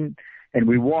win and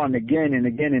we won again and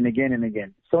again and again and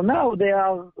again. So now they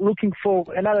are looking for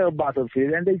another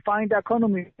battlefield, and they find the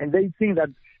economy, and they think that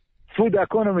through the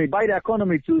economy, by the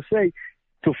economy, to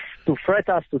threat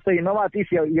us, to say,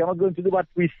 if you're not going to do what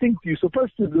we think you're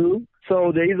supposed to do,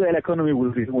 so the Israel economy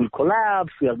will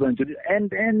collapse. We are going to do, and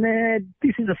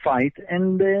this is a fight,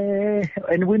 and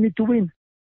we need to win.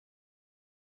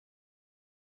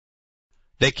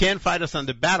 They can't fight us on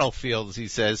the battlefields, he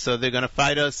says, so they're going to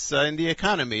fight us in the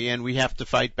economy, and we have to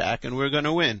fight back, and we're going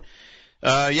to win.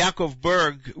 Yaakov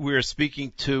Berg, we're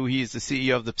speaking to. He's the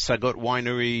CEO of the Psagot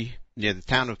Winery near the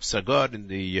town of Psagot in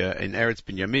Eretz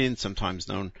Binyamin, sometimes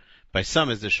known by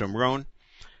some as the Shomron.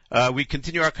 We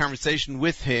continue our conversation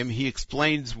with him. He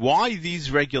explains why these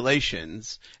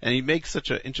regulations, and he makes such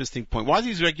an interesting point, why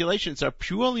these regulations are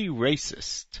purely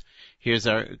racist. Here's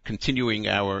continuing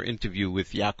our interview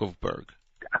with Yaakov Berg.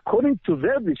 According to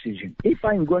their decision, if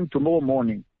I'm going tomorrow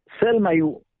morning, sell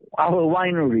our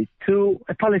winery to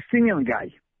a Palestinian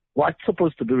guy, what's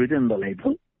supposed to be written on the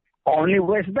label? Only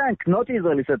West Bank, not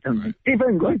Israeli settlement. If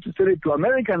I'm going to sell it to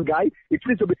American guy, it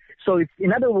needs to be. So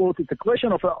in other words, it's a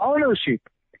question of ownership.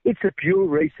 It's a pure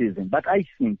racism. But I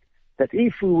think that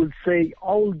if we will say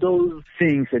all those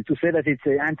things and to say that it's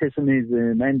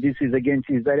anti-Semitism and this is against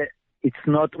Israel,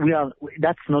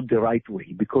 that's not the right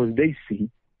way, because they see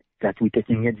that we're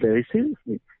taking it very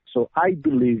seriously. So I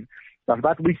believe that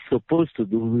what we're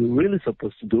really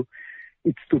supposed to do,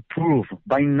 it's to prove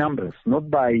by numbers, not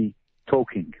by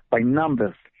talking, by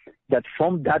numbers, that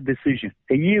from that decision,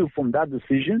 a year from that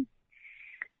decision,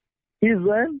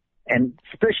 Israel, and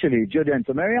especially Judea and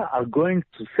Samaria, are going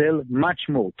to sell much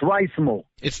more, twice more.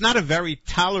 It's not a very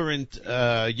tolerant,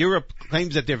 Europe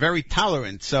claims that they're very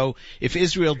tolerant, so if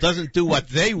Israel doesn't do what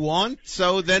they want,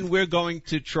 so then we're going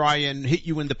to try and hit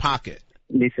you in the pocket.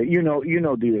 Listen, you know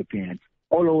the Europeans,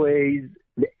 always,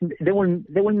 they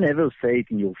will never say it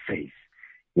in your face.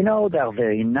 They are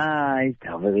very nice, they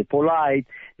are very polite,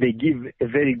 they give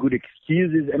very good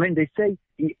excuses. They say,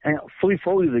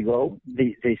 3-4 years ago,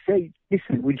 they say,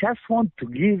 listen, we just want to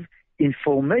give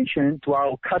information to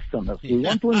our customers. We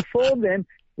want to inform them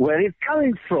where it's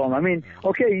coming from.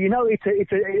 Okay,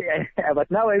 but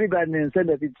now everybody said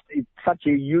that it's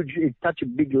such a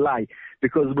big lie,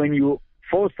 because when you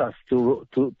force us to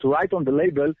write on the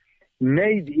label,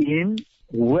 made in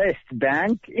West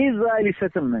Bank, Israeli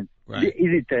settlement. Right.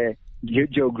 Is it a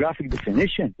geographic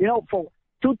definition? For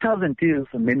 2,000 years,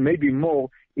 maybe more,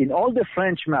 in all the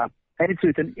French map, and it's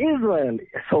written Israel.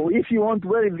 So if you want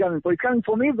where it's coming from, it's coming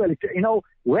from Israel.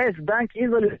 West Bank,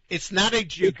 Israel. It's not a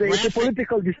geographic... It's a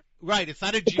political... Right, it's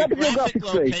not a geographic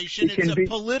location, it's a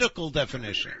political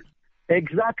definition.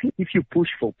 Exactly. If you push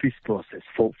for peace process,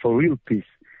 for real peace,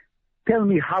 tell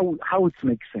me how it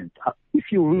makes sense. If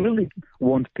you really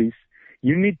want peace,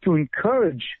 you need to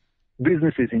encourage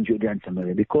businesses in Judea and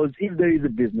Samaria, because if there is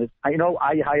a business, I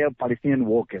hire Palestinian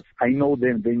workers. I know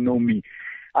them. They know me.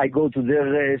 I go to their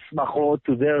smachot,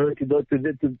 to their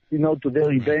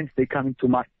events. They come into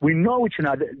my. We know each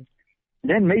other.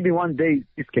 Then maybe one day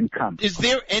it can come. Is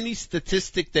there any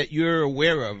statistic that you're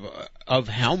aware of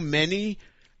how many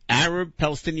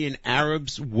Palestinian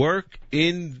Arabs work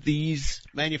in these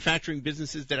manufacturing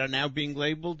businesses that are now being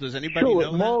labeled? Does anybody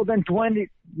know more that?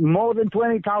 More than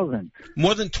 20,000.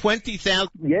 More than 20,000?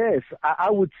 Yes, I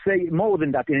would say more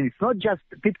than that. And it's not just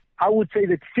people. I would say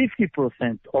that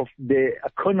 50% of the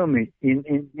economy in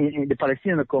the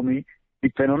Palestinian economy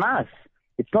depend on us.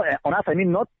 It's not on us. I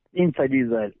mean, not inside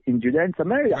Israel, in Judea and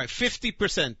Samaria. Right,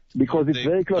 50%. Because it's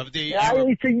very close.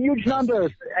 It's a huge number.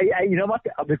 You know what?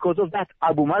 Because of that,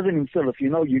 Abu Mazen himself, you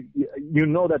know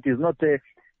that he's not a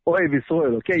Oev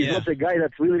Israel, okay? He's not a guy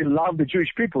that really loves the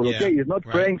Jewish people, okay? He's not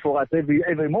praying for us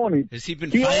every morning. Has he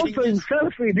been He fighting also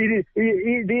himself, he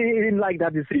didn't like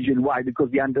that decision. Why? Because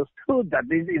he understood that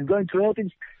this is going to hurt him.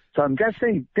 So I'm just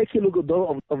saying, take a look at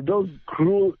those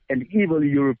cruel and evil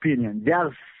Europeans. They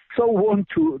are so want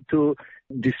to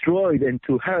destroy and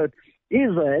to hurt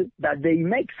Israel that they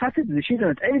make such a decision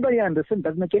that everybody understands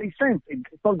doesn't make any sense.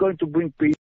 It's not going to bring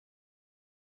peace.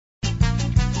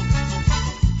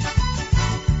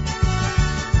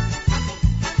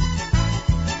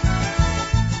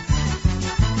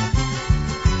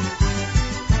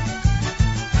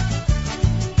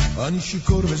 אני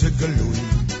שיקור וזה גלוי,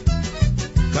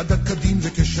 כדקדים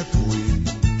וכשתוי,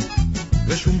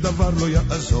 ושום דבר לא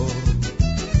יעזור,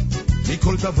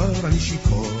 מכל דבר אני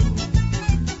שיקור,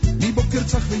 מבוקר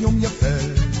צח ויום יפה,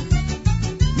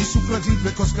 מסוכרזית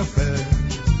וכוס קפה,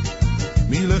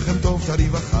 מלחם טוב טרי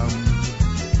וחם,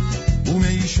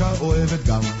 ומאישה אוהבת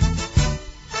גם.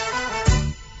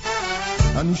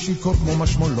 אני שיקור כמו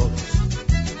משמולות,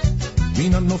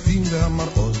 מן הנופים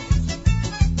והמראות,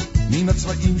 מן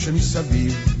הצבעים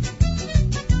שמסביב,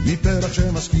 מפרח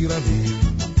שמזכיר אביב,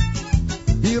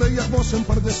 מריח בוסם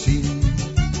פרדסים,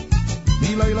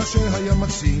 מלילה שהיה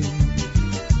מקסים,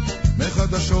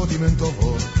 מחדשות אם הן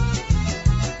טובות,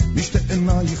 משתי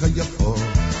עינייך היפות.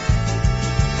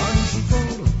 אני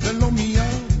שיקור ולא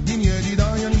מיד, מן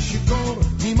ידידיי אני שיקור,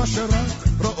 ממה שרק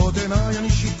רואות עיניי אני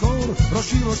שיקור,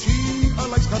 ראשי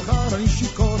עלי סחרחר אני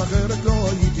שיקור, אחרת לא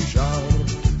הייתי שר.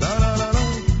 לה לה לה לה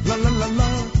לה לה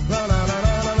לה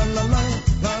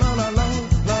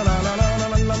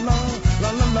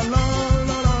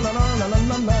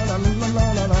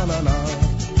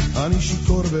אני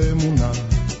שיקור באמונה,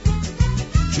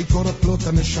 שיקור הפלוט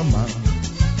הנשמה,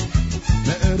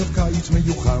 מערב קיץ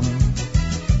מיוחם,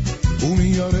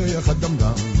 ומירח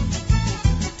הדמדם,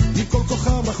 מכל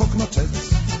כוכב רחוק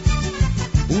נוצץ,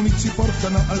 ומציפור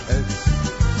קטנה על עץ,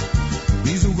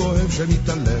 מזוג אוהב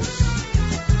שמתעלס,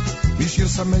 משיר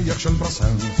שמח של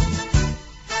ברסנס.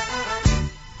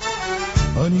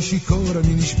 אני שיקור,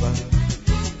 אני נשבע,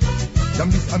 גם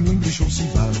לפעמים בלי שום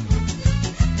סיבה,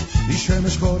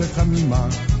 משמש חורף חמימה,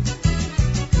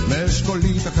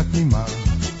 מאשכולית אחת תמימה,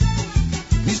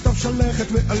 מסתיו שלכת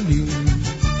ועלים,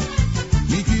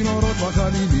 מכינורות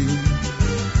וחלילים,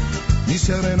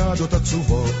 מסרנדות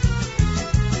עצובות,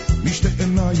 משתי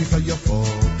עינייך היפות.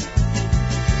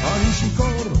 אני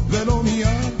שיקור ולא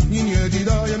מיד, מן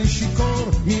ידידיי אני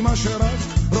שיקור, ממה שרק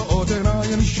רואות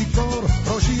עיניי אני שיקור,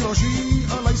 ראשי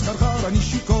עלי סחרחר אני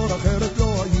שיקור, אחרת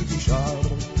לא הייתי שר.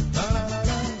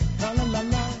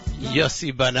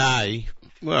 Yossi Banai,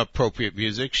 well, appropriate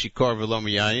music, Shikor V'lo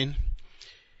Miyayin.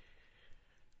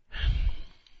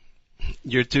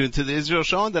 You're tuned to the Israel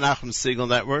Show on the Nachum Segal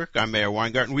Network. I'm Meir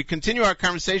Weingarten. We continue our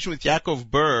conversation with Yaakov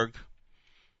Berg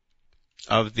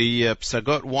of the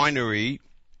Psagot Winery.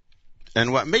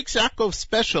 And what makes Yaakov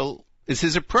special is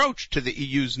his approach to the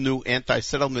EU's new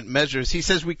anti-settlement measures. He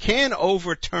says we can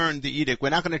overturn the edict. We're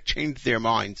not going to change their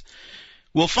minds.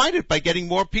 We'll find it by getting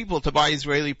more people to buy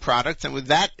Israeli products, and with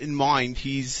that in mind,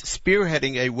 he's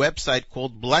spearheading a website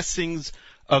called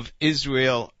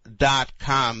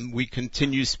blessingsofisrael.com. We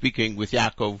continue speaking with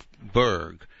Yaakov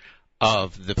Berg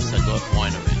of the Psagot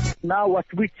Winery. Now what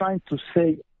we're trying to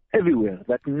say everywhere,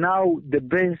 that now the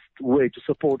best way to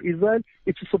support Israel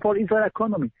is to support Israel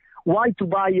economy. Why to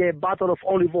buy a bottle of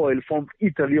olive oil from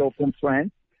Italy or from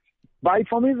France? Buy it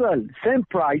from Israel. Same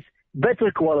price,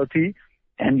 better quality,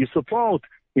 and you support,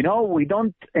 we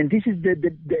don't, and this is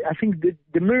I think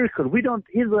the miracle. We don't,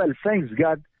 Israel, thanks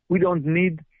God, we don't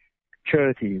need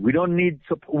charity. We don't need,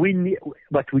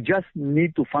 but we just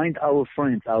need to find our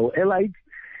friends, our allies,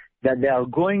 that they are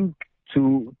going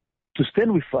to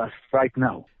stand with us right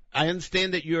now. I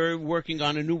understand that you're working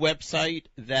on a new website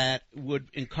that would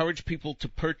encourage people to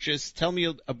purchase. Tell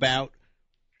me about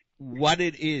what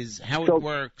it is, how it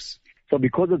works. So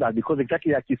because of that, because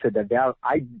exactly like you said, that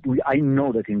I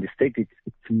know that in the state it's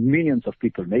millions of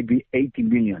people, maybe 80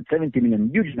 million, 70 million,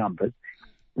 huge numbers.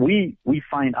 We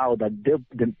find out that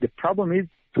the problem is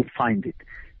to find it.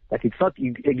 Like it's not,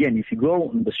 again, if you go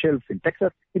on the shelves in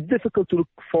Texas, it's difficult to look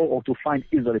for or to find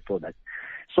Israeli products.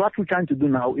 So what we're trying to do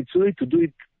now, it's really to do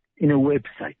it in a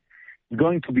website. It's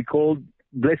going to be called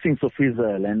Blessings of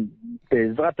Israel, and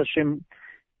Bezrat Hashem,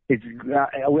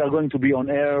 we are going to be on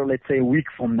air, let's say a week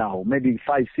from now, maybe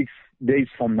 5-6 days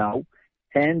from now,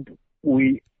 and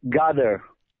we gather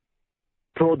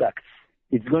products.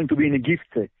 It's going to be in a gift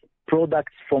set,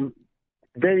 products from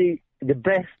the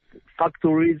best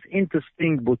factories,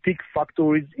 interesting boutique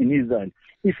factories in Israel.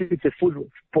 If it's a food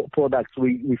product,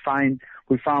 we found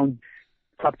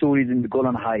factories in the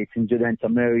Golan Heights, in Jeddah and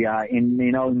Samaria,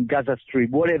 in Gaza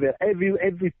Strip, whatever.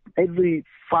 Every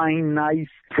fine, nice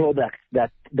product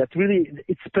that really,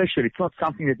 it's special. It's not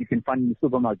something that you can find in the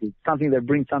supermarket. It's something that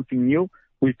brings something new.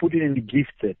 We put it in the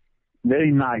gift set.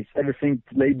 Very nice. Everything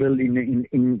labeled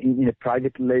in a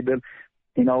private label,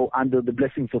 under the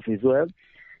Blessings of Israel.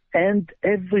 And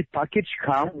every package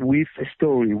comes with a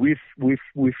story, with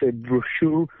a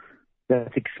brochure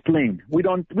that explain. We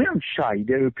don't shy.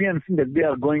 The Europeans think that they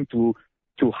are going to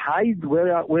hide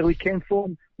where we came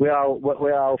from, where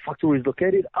our factory is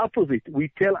located. Opposite, we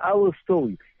tell our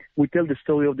story. We tell the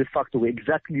story of the factory.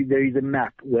 Exactly, there is a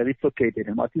map where it's located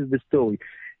and what is the story.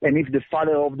 And if the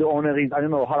father of the owner is,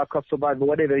 Holocaust survivor,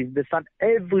 whatever, is the son,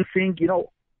 everything,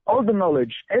 all the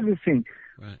knowledge, everything.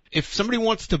 Right. If somebody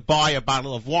wants to buy a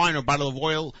bottle of wine or a bottle of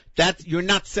oil, that you're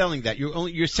not selling that.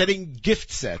 You're setting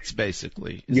gift sets,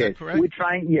 basically. Is that correct? We're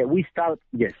trying. Yeah,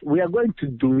 we are going to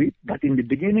do it, but in the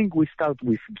beginning we start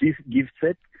with gift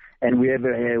sets, and we have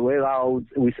a warehouse.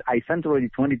 I sent already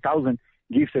 20,000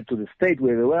 gift sets to the state.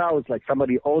 We have a warehouse. Like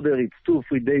somebody order it 2 or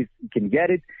 3 days, you can get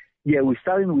it. Yeah, we're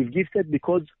starting with gift sets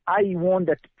because I want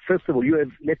that. First of all,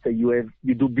 let's say you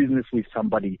do business with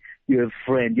somebody, you have a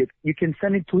friend, you can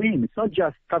send it to him. It's not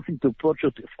just something to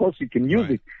purchase. Of course, you can use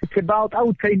it. It's about, I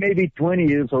would say, maybe 20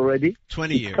 years already.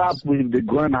 20 years. It starts with the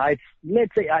Golan Heights.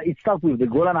 Let's say it starts with the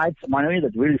Golan Heights winery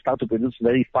that really start to produce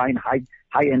very fine,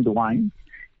 high-end wine.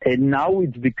 And now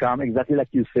it's become, exactly like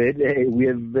you said, we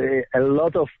have a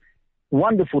lot of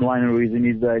wonderful wineries in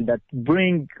Israel that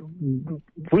bring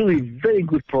really very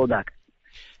good products.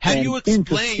 How do you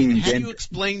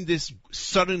explain this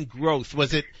sudden growth?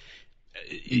 Was it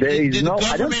did the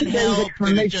government help?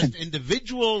 Did it just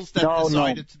individuals that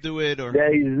decided to do it? Or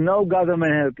there is no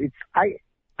government help.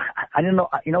 I don't know.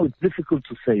 It's difficult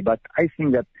to say, but I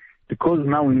think that because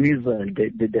now in Israel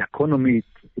the economy,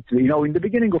 in the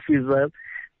beginning of Israel,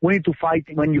 we need to fight.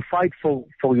 When you fight for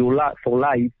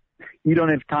life, you don't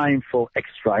have time for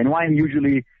extra. And wine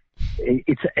usually,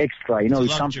 it's extra.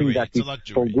 It's something that is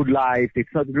for good life. It's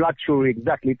not luxury,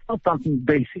 exactly. It's not something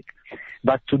basic.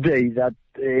 But today, that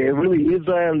really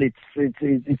Israel,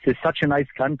 it's such a nice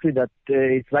country that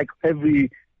it's like every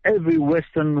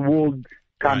Western world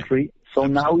country. Right. So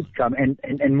now it's come,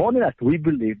 and more than that, we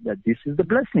believe that this is the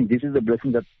blessing. This is the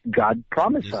blessing that God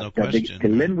promised us. That the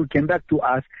land will come back to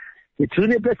us. It's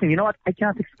really a blessing. You know what? I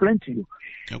cannot explain to you.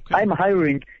 Okay. I'm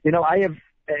hiring. I have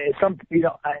some.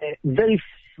 Very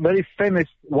very famous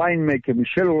winemaker,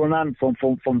 Michel Ronan from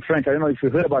France. I don't know if you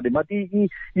heard about him, but he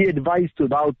advised to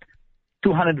about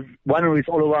 200 wineries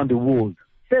all around the world.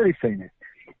 Very famous.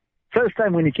 First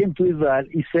time when he came to Israel,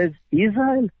 he says,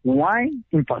 Israel, wine,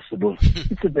 impossible.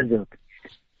 It's a desert.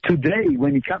 Today,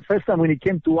 first time when he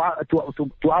came to our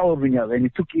vineyard and he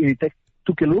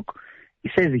took a look, he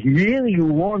says, here you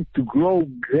want to grow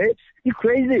grapes? You're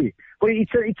crazy. Well,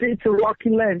 it's a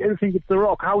rocky land. Everything is a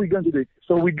rock. How are we going to do it?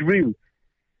 So we drill.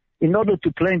 In order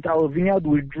to plant our vineyard,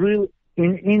 we drill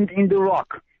in the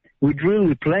rock. We drill,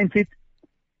 we plant it.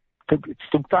 It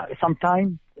took some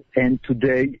time, and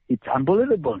today it's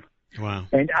unbelievable. Wow.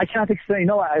 And I can't explain.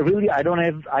 I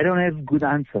don't have good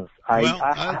answers. I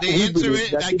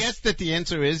guess that the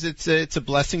answer is it's a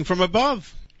blessing from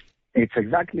above. It's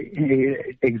exactly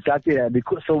that.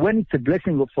 Because so when it's a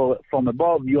blessing from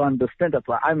above, you understand that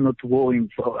I'm not worrying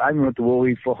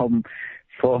from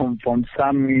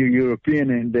some European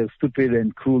and their stupid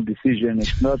and cruel decision.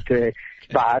 It's not.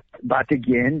 But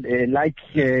again, like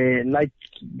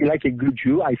a good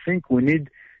Jew, I think we need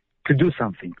to do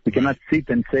something. We cannot sit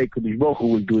and say Kodesh Baruch Hu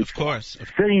will do it. Of course.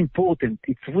 It's very important.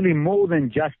 It's really more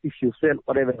than just if you sell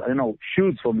whatever,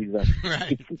 shoes from Israel.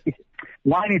 Right.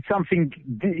 Wine is something,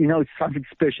 it's something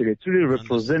special. It really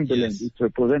represents the land. It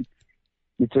represents,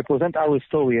 It represents our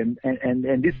story, and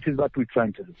this is what we're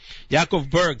trying to do.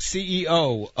 Yaakov Berg,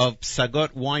 CEO of Psagot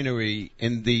Winery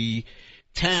in the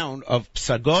town of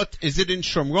Psagot. Is it in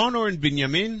Shomron or in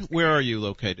Binyamin? Where are you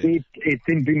located? It's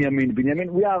in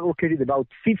Binyamin. We are located about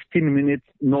 15 minutes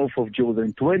north of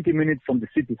Jerusalem, 20 minutes from the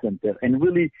city center. And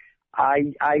really,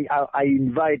 I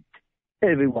invite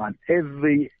everyone,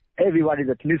 everybody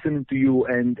that listening to you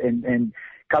and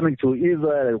coming to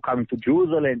Israel or coming to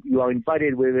Jerusalem, you are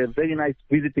invited. We have a very nice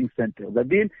visiting center that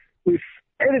deal with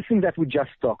everything that we just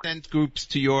talked. Send groups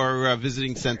to your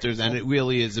visiting centers, and it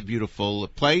really is a beautiful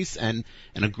place and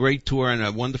a great tour and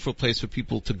a wonderful place for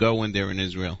people to go when they're in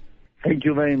Israel. Thank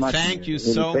you very much. Thank you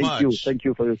so much. Thank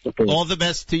you for your support. All the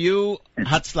best to you.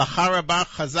 Hatzlacha rabah,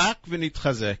 chazak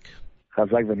v'nitchazek.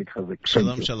 Chazak v'nitchazek.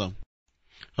 Shalom, shalom.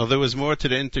 Well, there was more to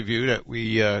the interview that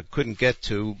we couldn't get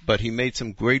to, but he made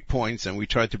some great points, and we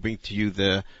tried to bring to you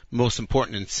the most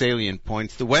important and salient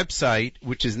points. The website,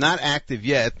 which is not active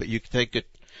yet, but you can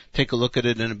take a look at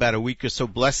it in about a week or so,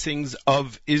 Blessings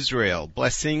of Israel,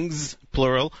 blessings,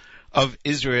 plural, of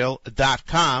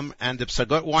Israel.com, and the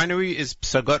Psagot Winery is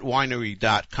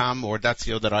psagotwinery.com or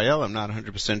 .co.il. I'm not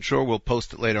 100% sure. We'll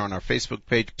post it later on our Facebook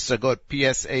page, Psagot,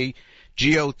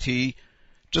 P-S-A-G-O-T.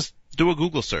 Just do a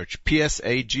Google search,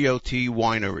 P-S-A-G-O-T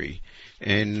Winery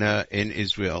in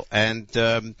Israel. And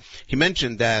he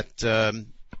mentioned that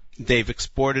they've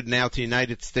exported now to the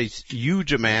United States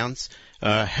huge amounts,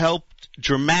 helped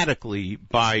dramatically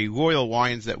by Royal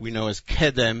Wines that we know as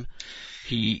Kedem.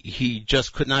 He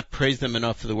just could not praise them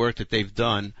enough for the work that they've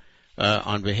done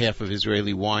on behalf of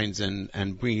Israeli wines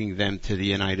and bringing them to the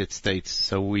United States.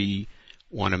 So we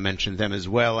want to mention them as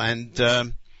well.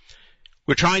 And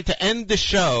we're trying to end the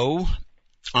show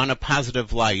on a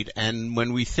positive light, and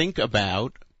when we think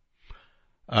about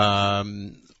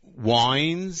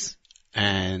wines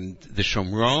and the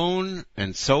Shomron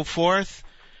and so forth,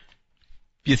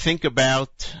 you think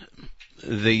about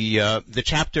the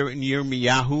chapter in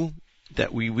Yirmiyahu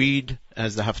that we read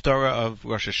as the Haftarah of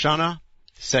Rosh Hashanah,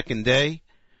 second day.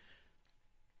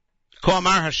 Ko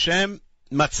amar Hashem,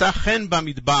 matzah chen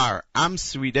bamidbar, am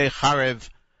sridei charev,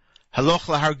 Haloch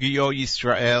lahargiyo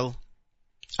Yisrael.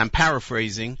 I'm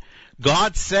paraphrasing.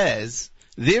 God says,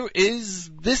 there is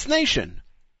this nation,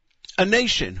 a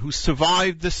nation who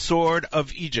survived the sword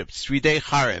of Egypt, Sridei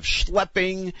Charev,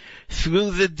 schlepping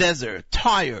through the desert,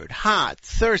 tired, hot,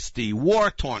 thirsty,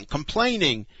 war-torn,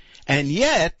 complaining, and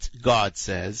yet, God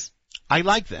says, I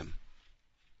like them.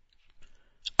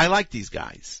 I like these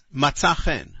guys.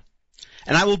 Matzachen.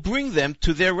 And I will bring them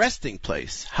to their resting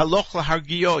place. Haloch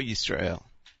lahargiyo Yisrael.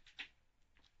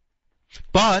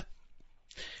 But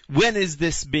when is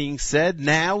this being said?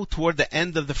 Now, toward the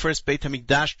end of the first Beit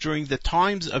HaMikdash, during the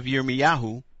times of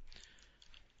Yirmiyahu,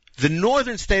 the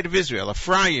northern state of Israel,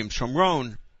 Ephraim,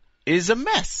 Shomron, is a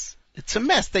mess. It's a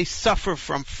mess. They suffer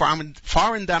from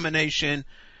foreign domination,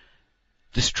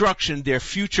 destruction. Their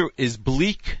future is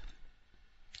bleak.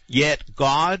 Yet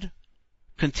God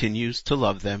continues to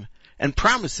love them and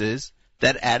promises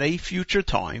that at a future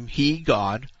time, He,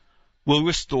 God, will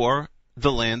restore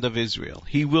the land of Israel.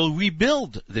 He will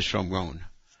rebuild the Shomron.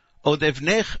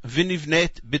 Odevnech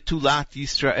v'nivnet betulat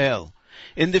Yisrael.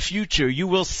 In the future, you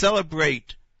will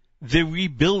celebrate the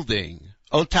rebuilding.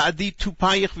 O ta'adit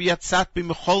tupayich v'yatzat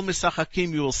b'mechol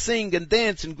mesachakim. You will sing and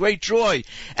dance in great joy.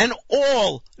 And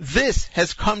all this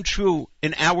has come true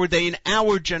in our day, in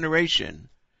our generation.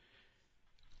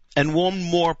 And one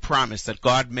more promise that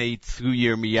God made through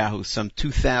Yirmiyahu some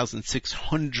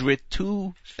 2,600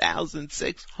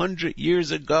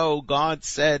 years ago, God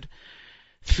said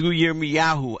through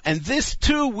Yirmiyahu. And this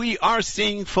too we are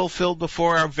seeing fulfilled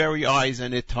before our very eyes,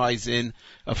 and it ties in,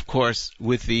 of course,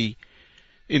 with the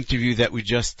interview that we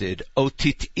just did.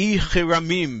 Otit'i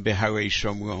chiramim beharei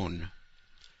Shomron.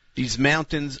 These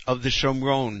mountains of the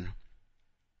Shomron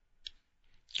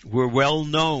were well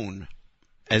known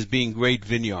as being great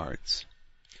vineyards.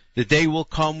 The day will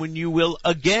come when you will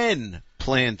again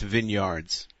plant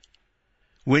vineyards,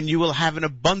 when you will have an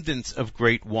abundance of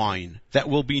great wine that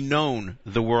will be known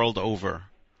the world over.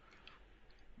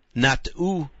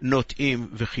 Nat'u notim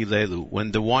v'chilelu,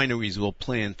 when the wineries will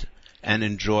plant and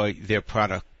enjoy their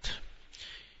product.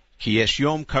 Ki yesh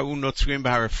yom karu notzrim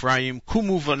b'har Ephraim,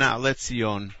 kumu v'na'alet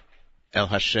Zion el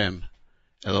Hashem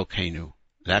Elokeinu.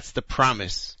 That's the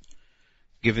promise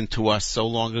given to us so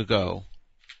long ago.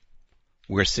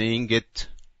 We're seeing it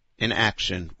in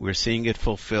action. We're seeing it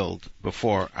fulfilled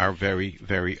before our very,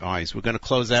 very eyes. We're going to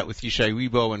close out with Yishai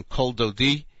Ribo and Kol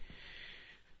Dodi.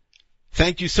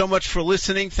 Thank you so much for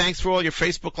listening. Thanks for all your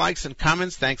Facebook likes and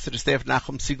comments. Thanks to the staff of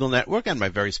Nachum Segal Network, and my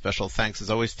very special thanks as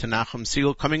always to Nachum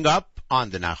Segal. Coming up on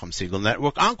the Nachum Segal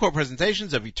Network. Encore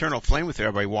presentations of Eternal Flame with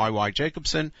Rabbi Y.Y.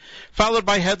 Jacobson, followed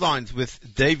by headlines with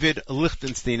David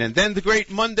Lichtenstein, and then the great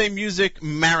Monday Music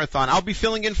Marathon. I'll be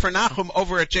filling in for Nachum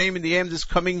over at JM in the AM this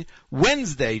coming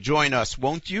Wednesday. Join us,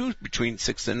 won't you? Between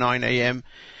 6 and 9 a.m.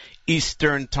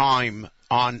 Eastern Time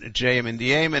on JM in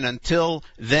the AM. And until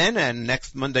then, and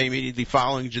next Monday immediately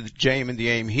following JM in the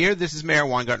AM here, this is Meir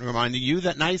Weingarten reminding you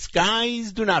that nice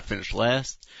guys do not finish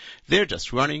last. They're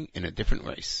just running in a different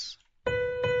race.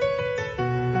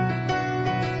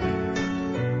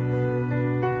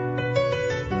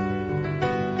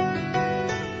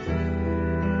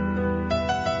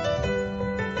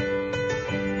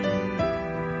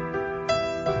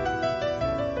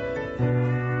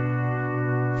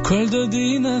 כל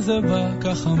דודין הזה בא,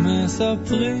 ככה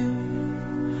מספרים,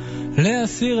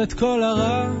 להסיר את כל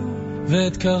הרע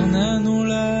ואת קרננו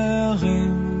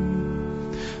להרים,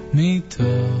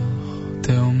 מתוך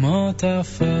תאומות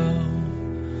אפר,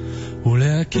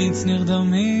 ולהקיץ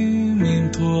נרדמים עם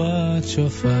תרועת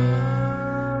שופר.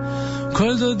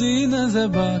 כל דודין הזה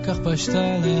בא, כך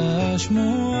פשטה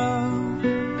להשמוע,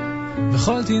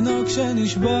 וכל תינוק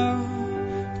שנשבע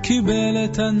קיבל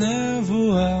את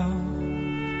הנבואה.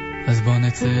 אז בוא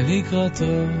נצא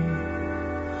לקראתו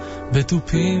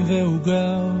בתופים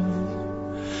ועוגר,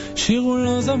 שירו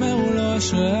לו זמרו לו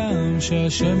אשריהם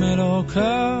שהשם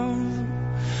אלוקיו,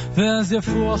 ואז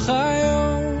יפוח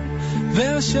היום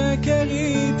והשקר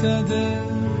יתהדר,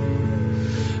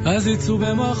 אז יצאו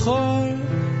במחול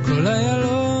כל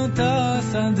איילות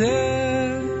השדה,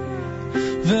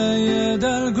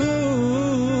 וידלגו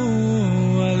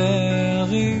על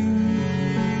הערים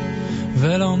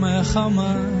ולא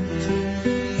מחמת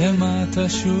המת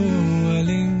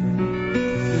השואלים,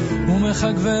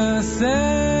 ומחג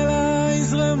וסלע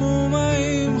יזרמו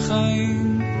מים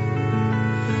חיים,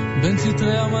 בין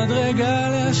סתרי המדרגה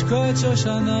להשקות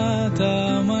שושנת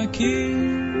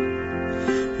העמקים,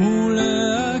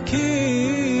 ולהקים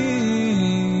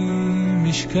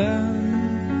משכן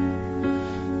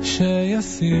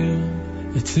שיסיר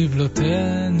את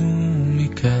סבלותינו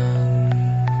מכאן.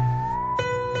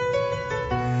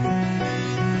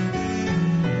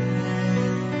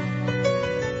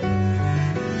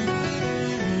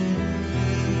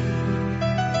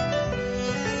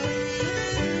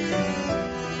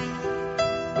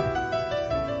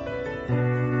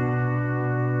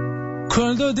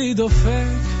 כל דודי דופק,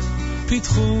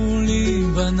 פיתחו לי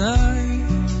בניי,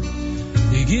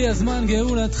 הגיע זמן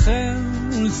גאולתכם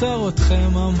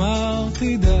ולצרותכם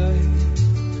אמרתי די,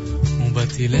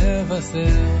 ובאתי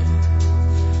לבשר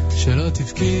שלא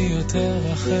תבכי יותר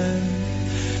רחל,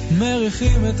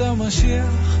 מריחים את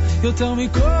המשיח יותר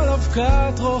מכל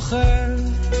אבקת רוכל.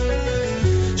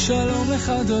 שלום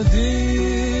לך דודי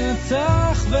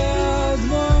צח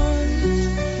ואדמון,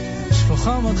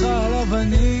 שפוחמתך על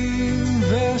הבנים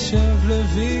והשב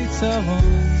לוי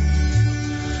צרון,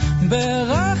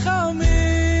 ברחמים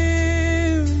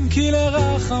כי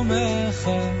לרחמך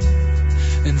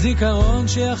אין זיכרון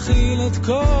שיכיל את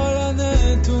כל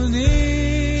הנתונים,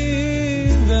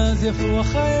 ואז יפוח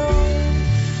היום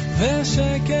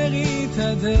ושקר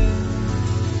יתהדר,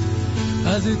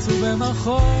 אז יצאו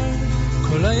במחול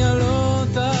כל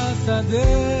איילות השדה,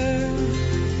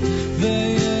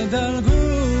 וידלגו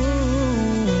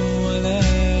על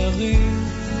הערים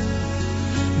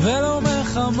ולא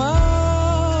מחמת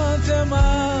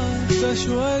המת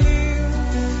השואלים,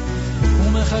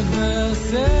 ומחג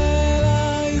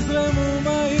וסלע יזרמו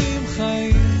מים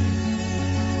חיים,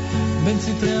 בין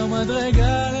סתרי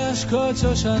המדרגה להשקות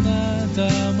שושנת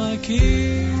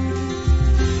העמקים,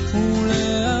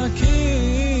 ולהקים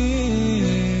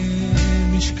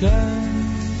משכן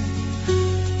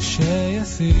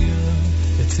שיסיר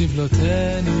את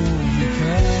סבלותינו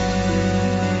מכאן.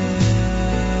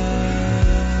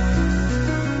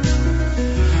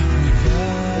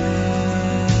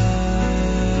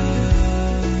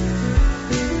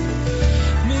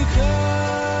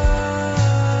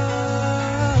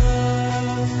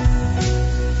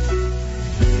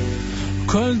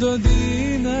 כל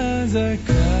דודי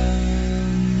נזקה